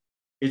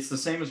it's the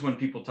same as when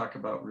people talk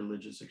about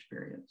religious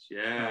experience.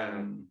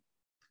 Yeah.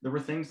 There were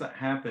things that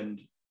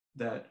happened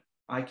that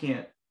I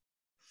can't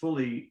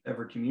fully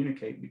ever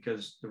communicate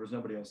because there was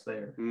nobody else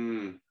there.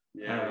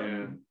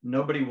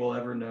 Nobody will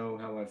ever know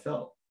how I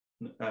felt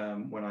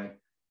when I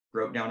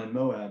broke down in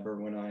Moab, or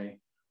when I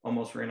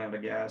almost ran out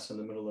of gas in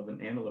the middle of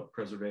an antelope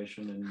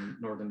preservation in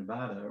northern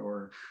Nevada,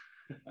 or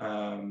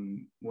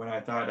when I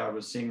thought I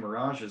was seeing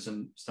mirages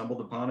and stumbled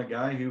upon a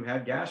guy who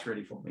had gas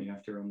ready for me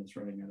after almost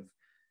running out of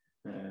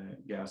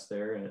gas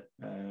there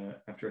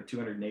after a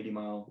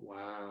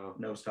 280-mile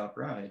no-stop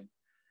ride.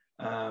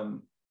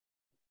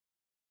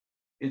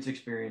 It's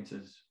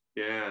experiences.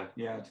 Yeah,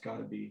 it's got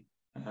to be.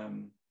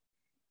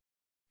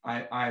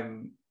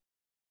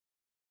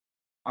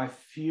 I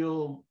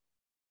feel,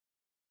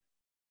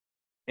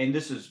 and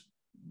this is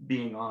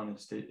being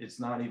honest, it's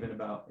not even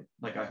about,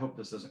 like, I hope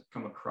this doesn't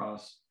come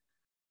across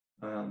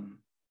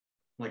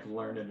like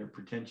learned or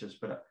pretentious,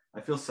 but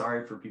I feel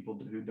sorry for people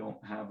who don't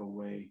have a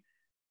way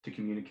to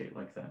communicate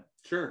like that.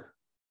 Sure.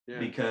 Yeah.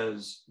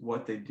 Because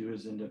what they do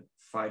is end up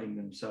fighting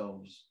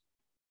themselves,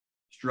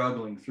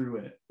 struggling through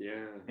it.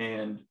 Yeah.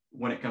 And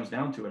when it comes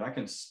down to it, I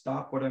can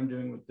stop what I'm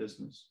doing with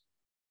business.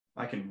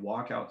 I can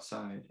walk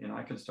outside and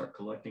I can start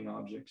collecting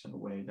objects in a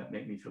way that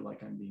make me feel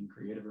like I'm being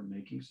creative or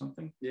making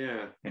something.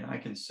 Yeah. And I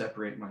can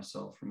separate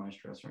myself from my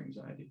stress or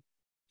anxiety,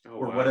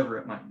 or whatever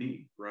it might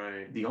be.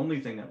 Right. The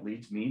only thing that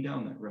leads me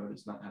down that road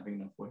is not having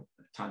enough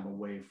time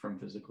away from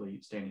physically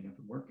standing up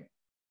and working.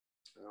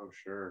 Oh,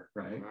 sure.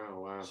 Right.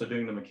 Oh, wow. So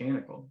doing the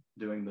mechanical,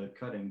 doing the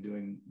cutting,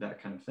 doing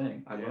that kind of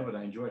thing. I love it.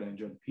 I enjoy it. I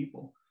enjoy the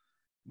people.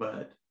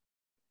 But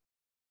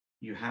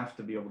you have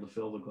to be able to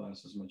fill the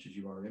glass as much as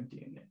you are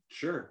emptying it.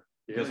 Sure.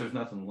 Yeah. Because there's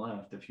nothing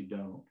left if you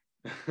don't.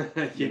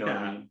 You know what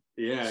I mean?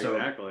 Yeah, so,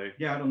 exactly.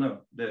 Yeah, I don't know.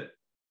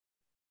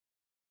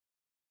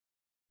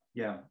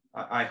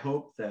 I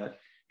hope that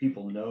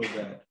people know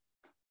that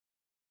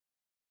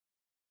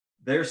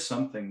there's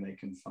something they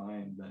can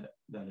find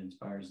that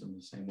inspires them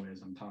the same way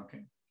as I'm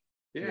talking.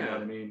 Yeah. You know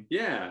what I mean?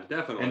 Yeah,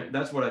 definitely. And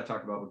that's what I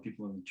talk about with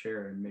people in the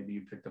chair, and maybe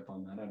you picked up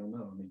on that. I don't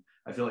know. I mean,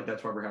 I feel like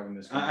that's why we're having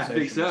this conversation. I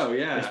think so,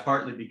 yeah. It's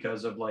partly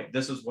because of, like,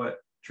 this is what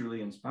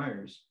truly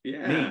inspires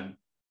me.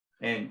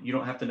 And you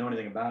don't have to know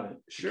anything about it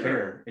to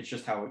care. It's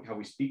just how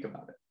we speak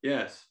about it.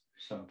 Yes.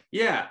 So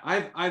yeah,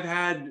 I've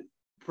had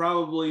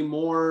probably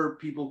more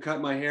people cut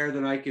my hair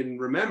than I can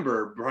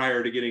remember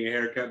prior to getting a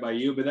haircut by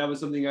you, but that was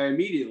something I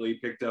immediately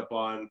picked up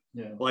on.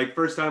 Yeah. Like,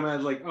 first time I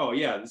was like, oh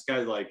yeah, this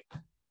guy's like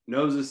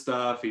knows his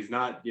stuff. He's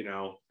not,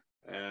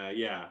 I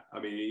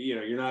mean,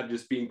 you're not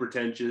just being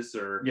pretentious,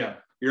 or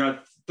you're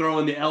not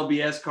throwing the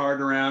LBS card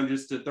around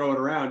just to throw it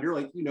around. You're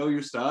like,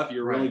 your stuff.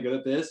 You're really good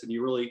at this, and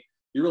you really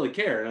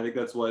care. And I think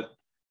that's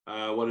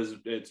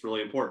it's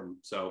really important.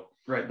 So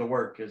the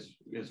work is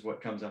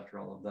what comes after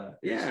all of that.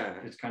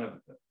 It's kind of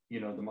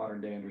the modern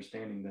day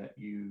understanding that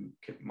you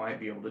might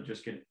be able to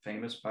just get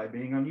famous by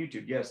being on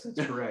YouTube. Yes,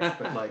 that's correct.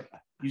 But like,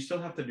 you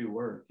still have to do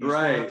work. You still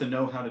have to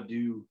know how to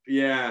do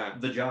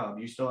the job.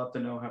 You still have to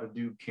know how to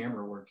do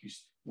camera work.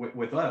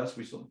 With us,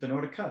 we still have to know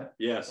how to cut.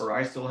 Yes. Or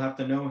I still have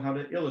to know how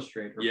to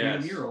illustrate or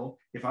paint a mural.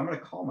 If I'm going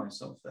to call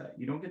myself that,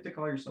 you don't get to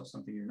call yourself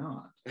something you're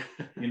not.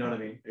 You know what I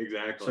mean?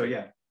 Exactly.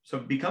 So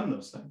become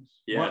those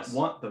things. Yes.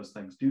 Want those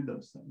things. Do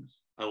those things.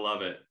 I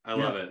love it. I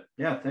love it.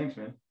 Yeah. Thanks,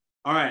 man.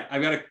 All right.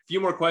 I've got a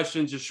few more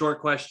questions, just short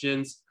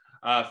questions.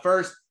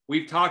 First,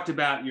 we've talked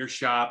about your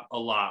shop a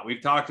lot.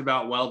 We've talked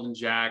about Weldon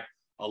Jack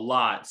a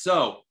lot.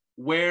 So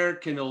where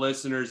can the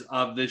listeners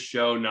of this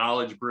show,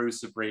 Knowledge Brew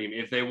Supreme,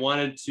 if they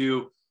wanted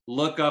to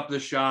look up the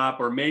shop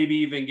or maybe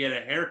even get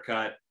a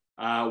haircut,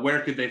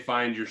 where could they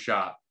find your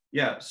shop?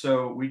 Yeah.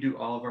 So we do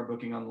all of our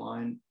booking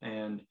online,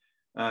 and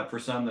for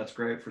some, that's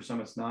great. For some,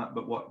 it's not.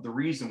 But the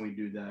reason we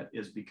do that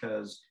is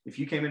because if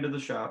you came into the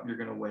shop, you're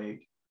going to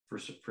wait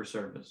for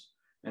service.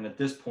 And at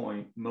this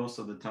point, most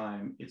of the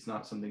time, it's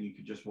not something you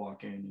could just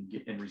walk in and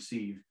get and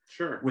receive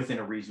within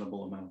a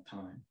reasonable amount of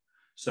time.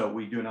 So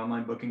we do an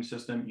online booking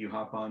system. You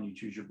hop on, you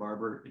choose your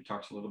barber. It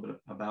talks a little bit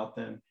about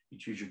them. You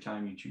choose your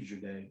time, you choose your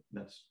day.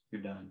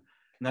 You're done.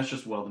 And that's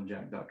just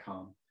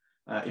weldonjack.com.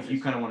 If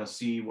you kind of want to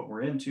see what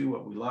we're into,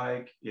 what we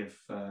like,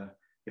 if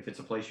it's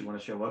a place you want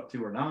to show up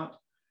to or not,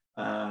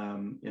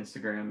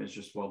 Instagram is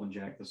just Weldon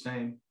Jack the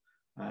same,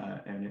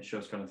 and it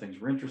shows kind of things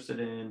we're interested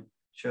in,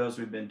 shows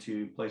we've been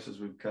to, places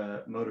we've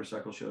cut,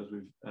 motorcycle shows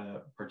we've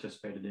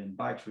participated in,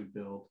 bikes we've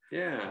built,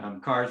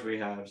 cars we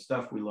have,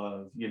 stuff we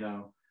love,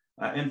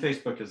 and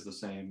Facebook is the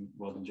same,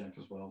 Weldon Jack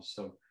as well.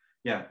 So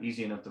yeah,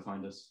 easy enough to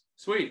find us.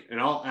 Sweet. And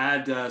I'll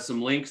add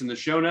some links in the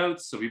show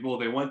notes so people,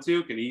 if they want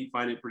to, can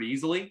find it pretty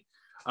easily.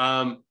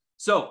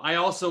 So I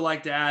also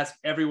like to ask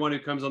everyone who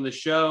comes on the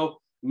show,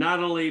 not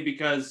only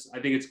because I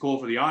think it's cool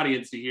for the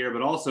audience to hear,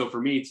 but also for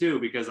me too,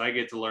 because I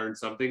get to learn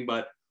something.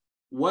 But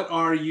what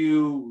are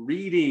you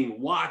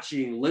reading,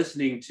 watching,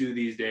 listening to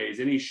these days?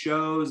 Any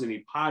shows,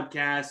 any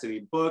podcasts,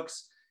 any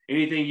books,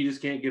 anything you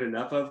just can't get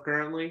enough of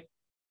currently?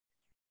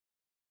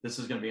 This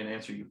is going to be an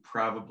answer you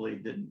probably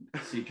didn't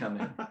see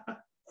coming,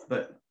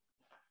 but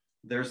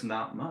there's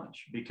not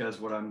much, because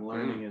what I'm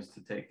learning is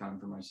to take time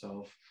for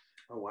myself.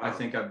 Oh, wow. I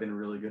think I've been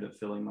really good at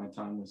filling my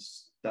time with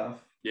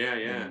stuff. Yeah.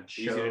 And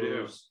Easy to do.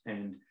 shows.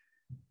 And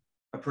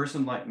a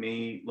person like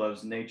me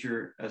loves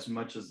nature as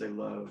much as they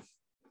love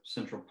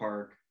Central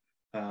Park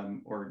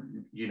or,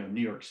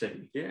 New York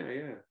City.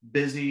 Yeah.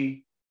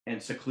 Busy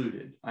and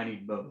secluded. I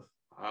need both.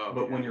 Oh,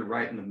 but when you're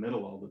right in the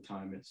middle all the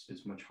time,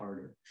 it's much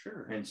harder.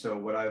 Sure. And so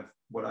what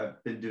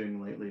I've been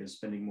doing lately is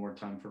spending more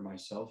time for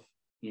myself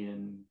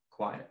in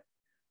quiet.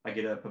 I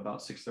get up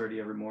about 6:30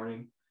 every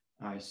morning.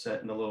 I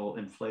sit in a little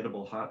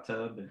inflatable hot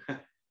tub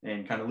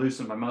and kind of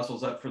loosen my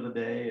muscles up for the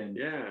day, and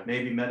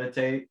maybe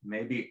meditate,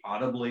 maybe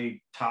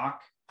audibly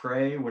talk,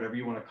 pray, whatever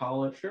you want to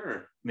call it.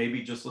 Sure.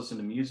 Maybe just listen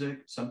to music.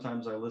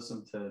 Sometimes I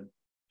listen to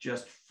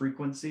just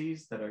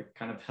frequencies that are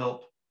kind of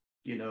help,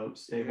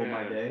 stable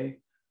my day.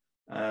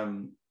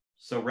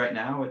 So right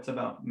now it's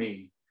about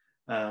me,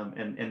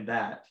 and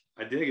that.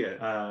 I dig it.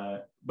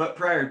 But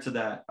prior to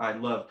that, I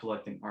love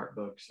collecting art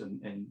books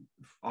and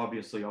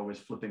obviously always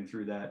flipping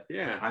through that.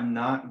 Yeah. I'm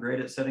not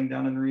great at sitting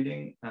down and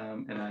reading,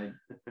 and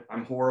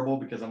I'm horrible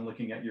because I'm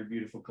looking at your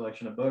beautiful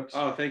collection of books.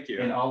 Oh, thank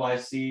you. And all I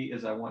see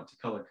is I want to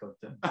color code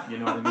them. You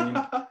know what I mean?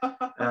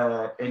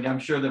 And I'm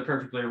sure they're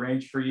perfectly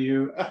arranged for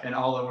you, and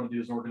all I want to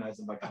do is organize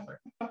them by color.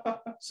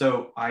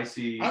 So I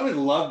see. I would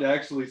love to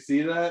actually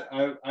see that.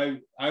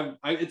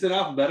 It's in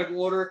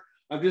alphabetical order.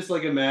 I'm just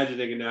like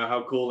imagining now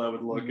how cool that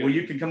would look. Well,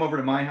 you can come over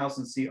to my house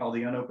and see all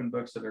the unopened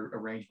books that are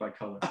arranged by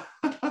color.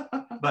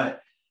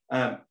 But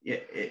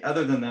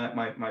other than that,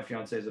 my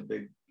fiance is a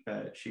big,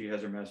 she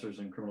has her master's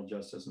in criminal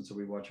justice. And so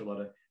we watch a lot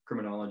of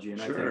criminology.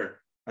 And sure.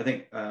 I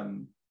think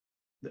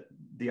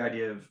the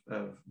idea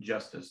of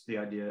justice, the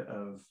idea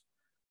of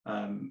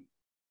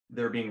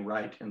there being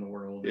right in the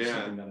world is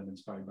something that I'm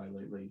inspired by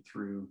lately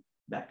through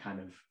that kind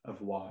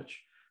of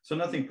watch. So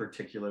nothing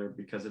particular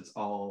because it's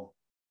all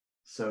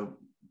so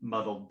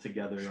muddled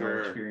together, our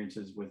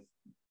experiences with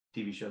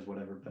TV shows,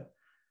 whatever. But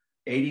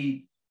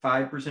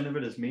 85% of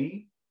it is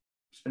me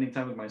spending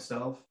time with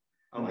myself.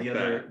 And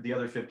the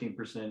other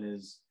 15%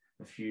 is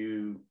a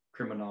few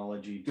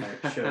criminology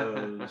type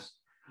shows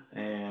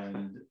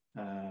and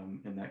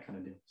that kind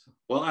of deal. So.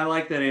 Well, I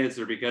like that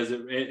answer because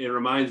it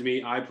reminds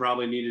me I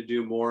probably need to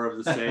do more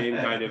of the same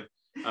kind of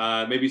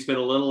maybe spend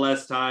a little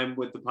less time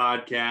with the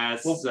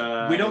podcasts.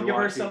 Well, we don't give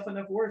ourselves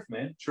enough worth,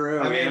 man. True.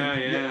 I mean,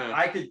 yeah.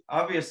 I could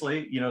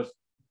obviously,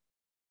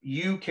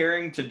 you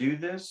caring to do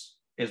this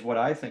is what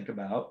I think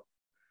about,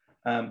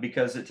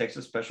 because it takes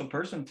a special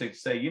person to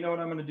say, you know what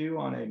I'm going to do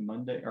on a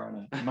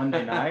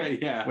Monday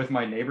night with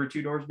my neighbor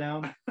 2 doors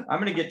down.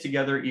 I'm going to get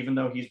together, even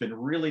though he's been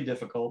really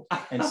difficult,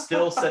 and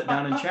still sit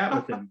down and chat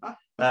with him.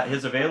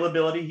 His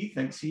availability, he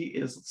thinks he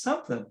is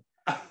something.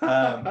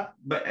 But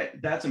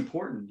that's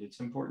important.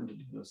 It's important to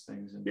do those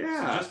things. And so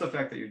just the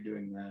fact that you're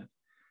doing that,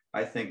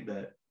 I think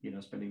that,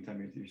 spending time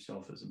with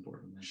yourself is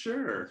important.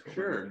 Sure.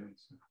 Doing,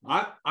 so.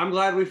 I'm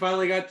glad we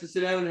finally got to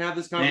sit down and have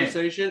this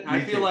conversation.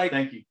 Man,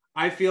 thank you.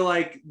 I feel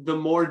like the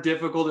more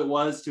difficult it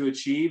was to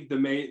achieve, the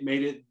made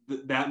it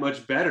that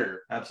much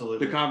better.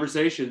 Absolutely. The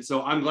conversation.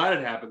 So I'm glad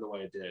it happened the way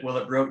it did. Well,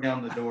 it broke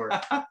down the door.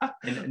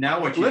 And now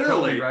what you're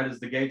totally right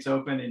is the gates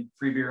open and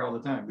free beer all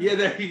the time. Right?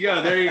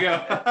 Yeah, there you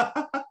go.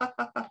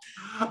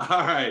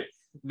 All right.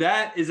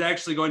 That is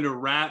actually going to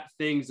wrap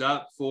things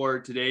up for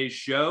today's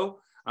show.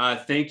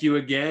 Thank you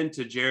again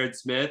to Jerrod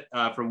Smith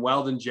from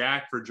Weldon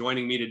Jack for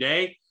joining me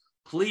today.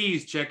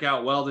 Please check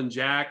out Weldon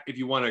Jack if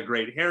you want a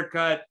great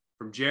haircut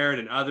from Jerrod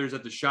and others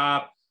at the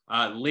shop.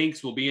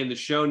 Links will be in the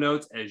show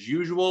notes as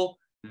usual.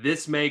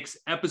 This makes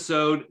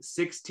episode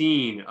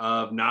 16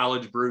 of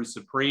Knowledge Brews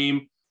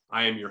Supreme.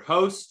 I am your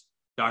host,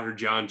 Dr.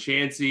 John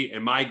Chansey,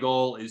 and my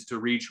goal is to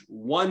reach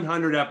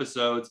 100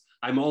 episodes.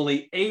 I'm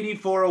only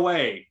 84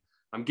 away.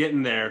 I'm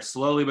getting there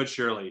slowly but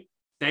surely.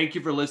 Thank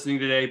you for listening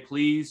today.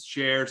 Please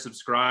share,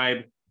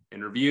 subscribe,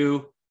 and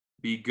review.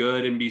 Be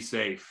good and be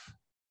safe.